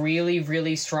have really,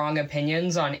 really strong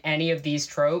opinions on any of these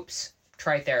tropes,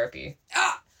 try therapy.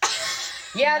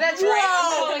 Yeah, that's right.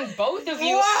 I'm Whoa. calling both of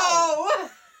you out.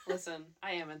 Listen,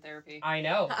 I am in therapy. I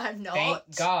know. I'm not.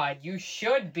 Thank God. You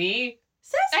should be.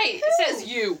 Says Hey, who? it says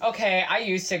you. Okay, I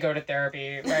used to go to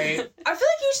therapy, right? I feel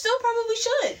like you still probably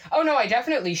should. Oh, no, I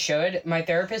definitely should. My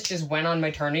therapist just went on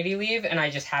maternity leave, and I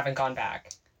just haven't gone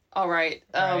back. All right.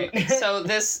 Right. So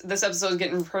this episode is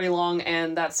getting pretty long,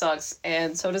 and that sucks.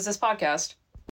 And so does this podcast.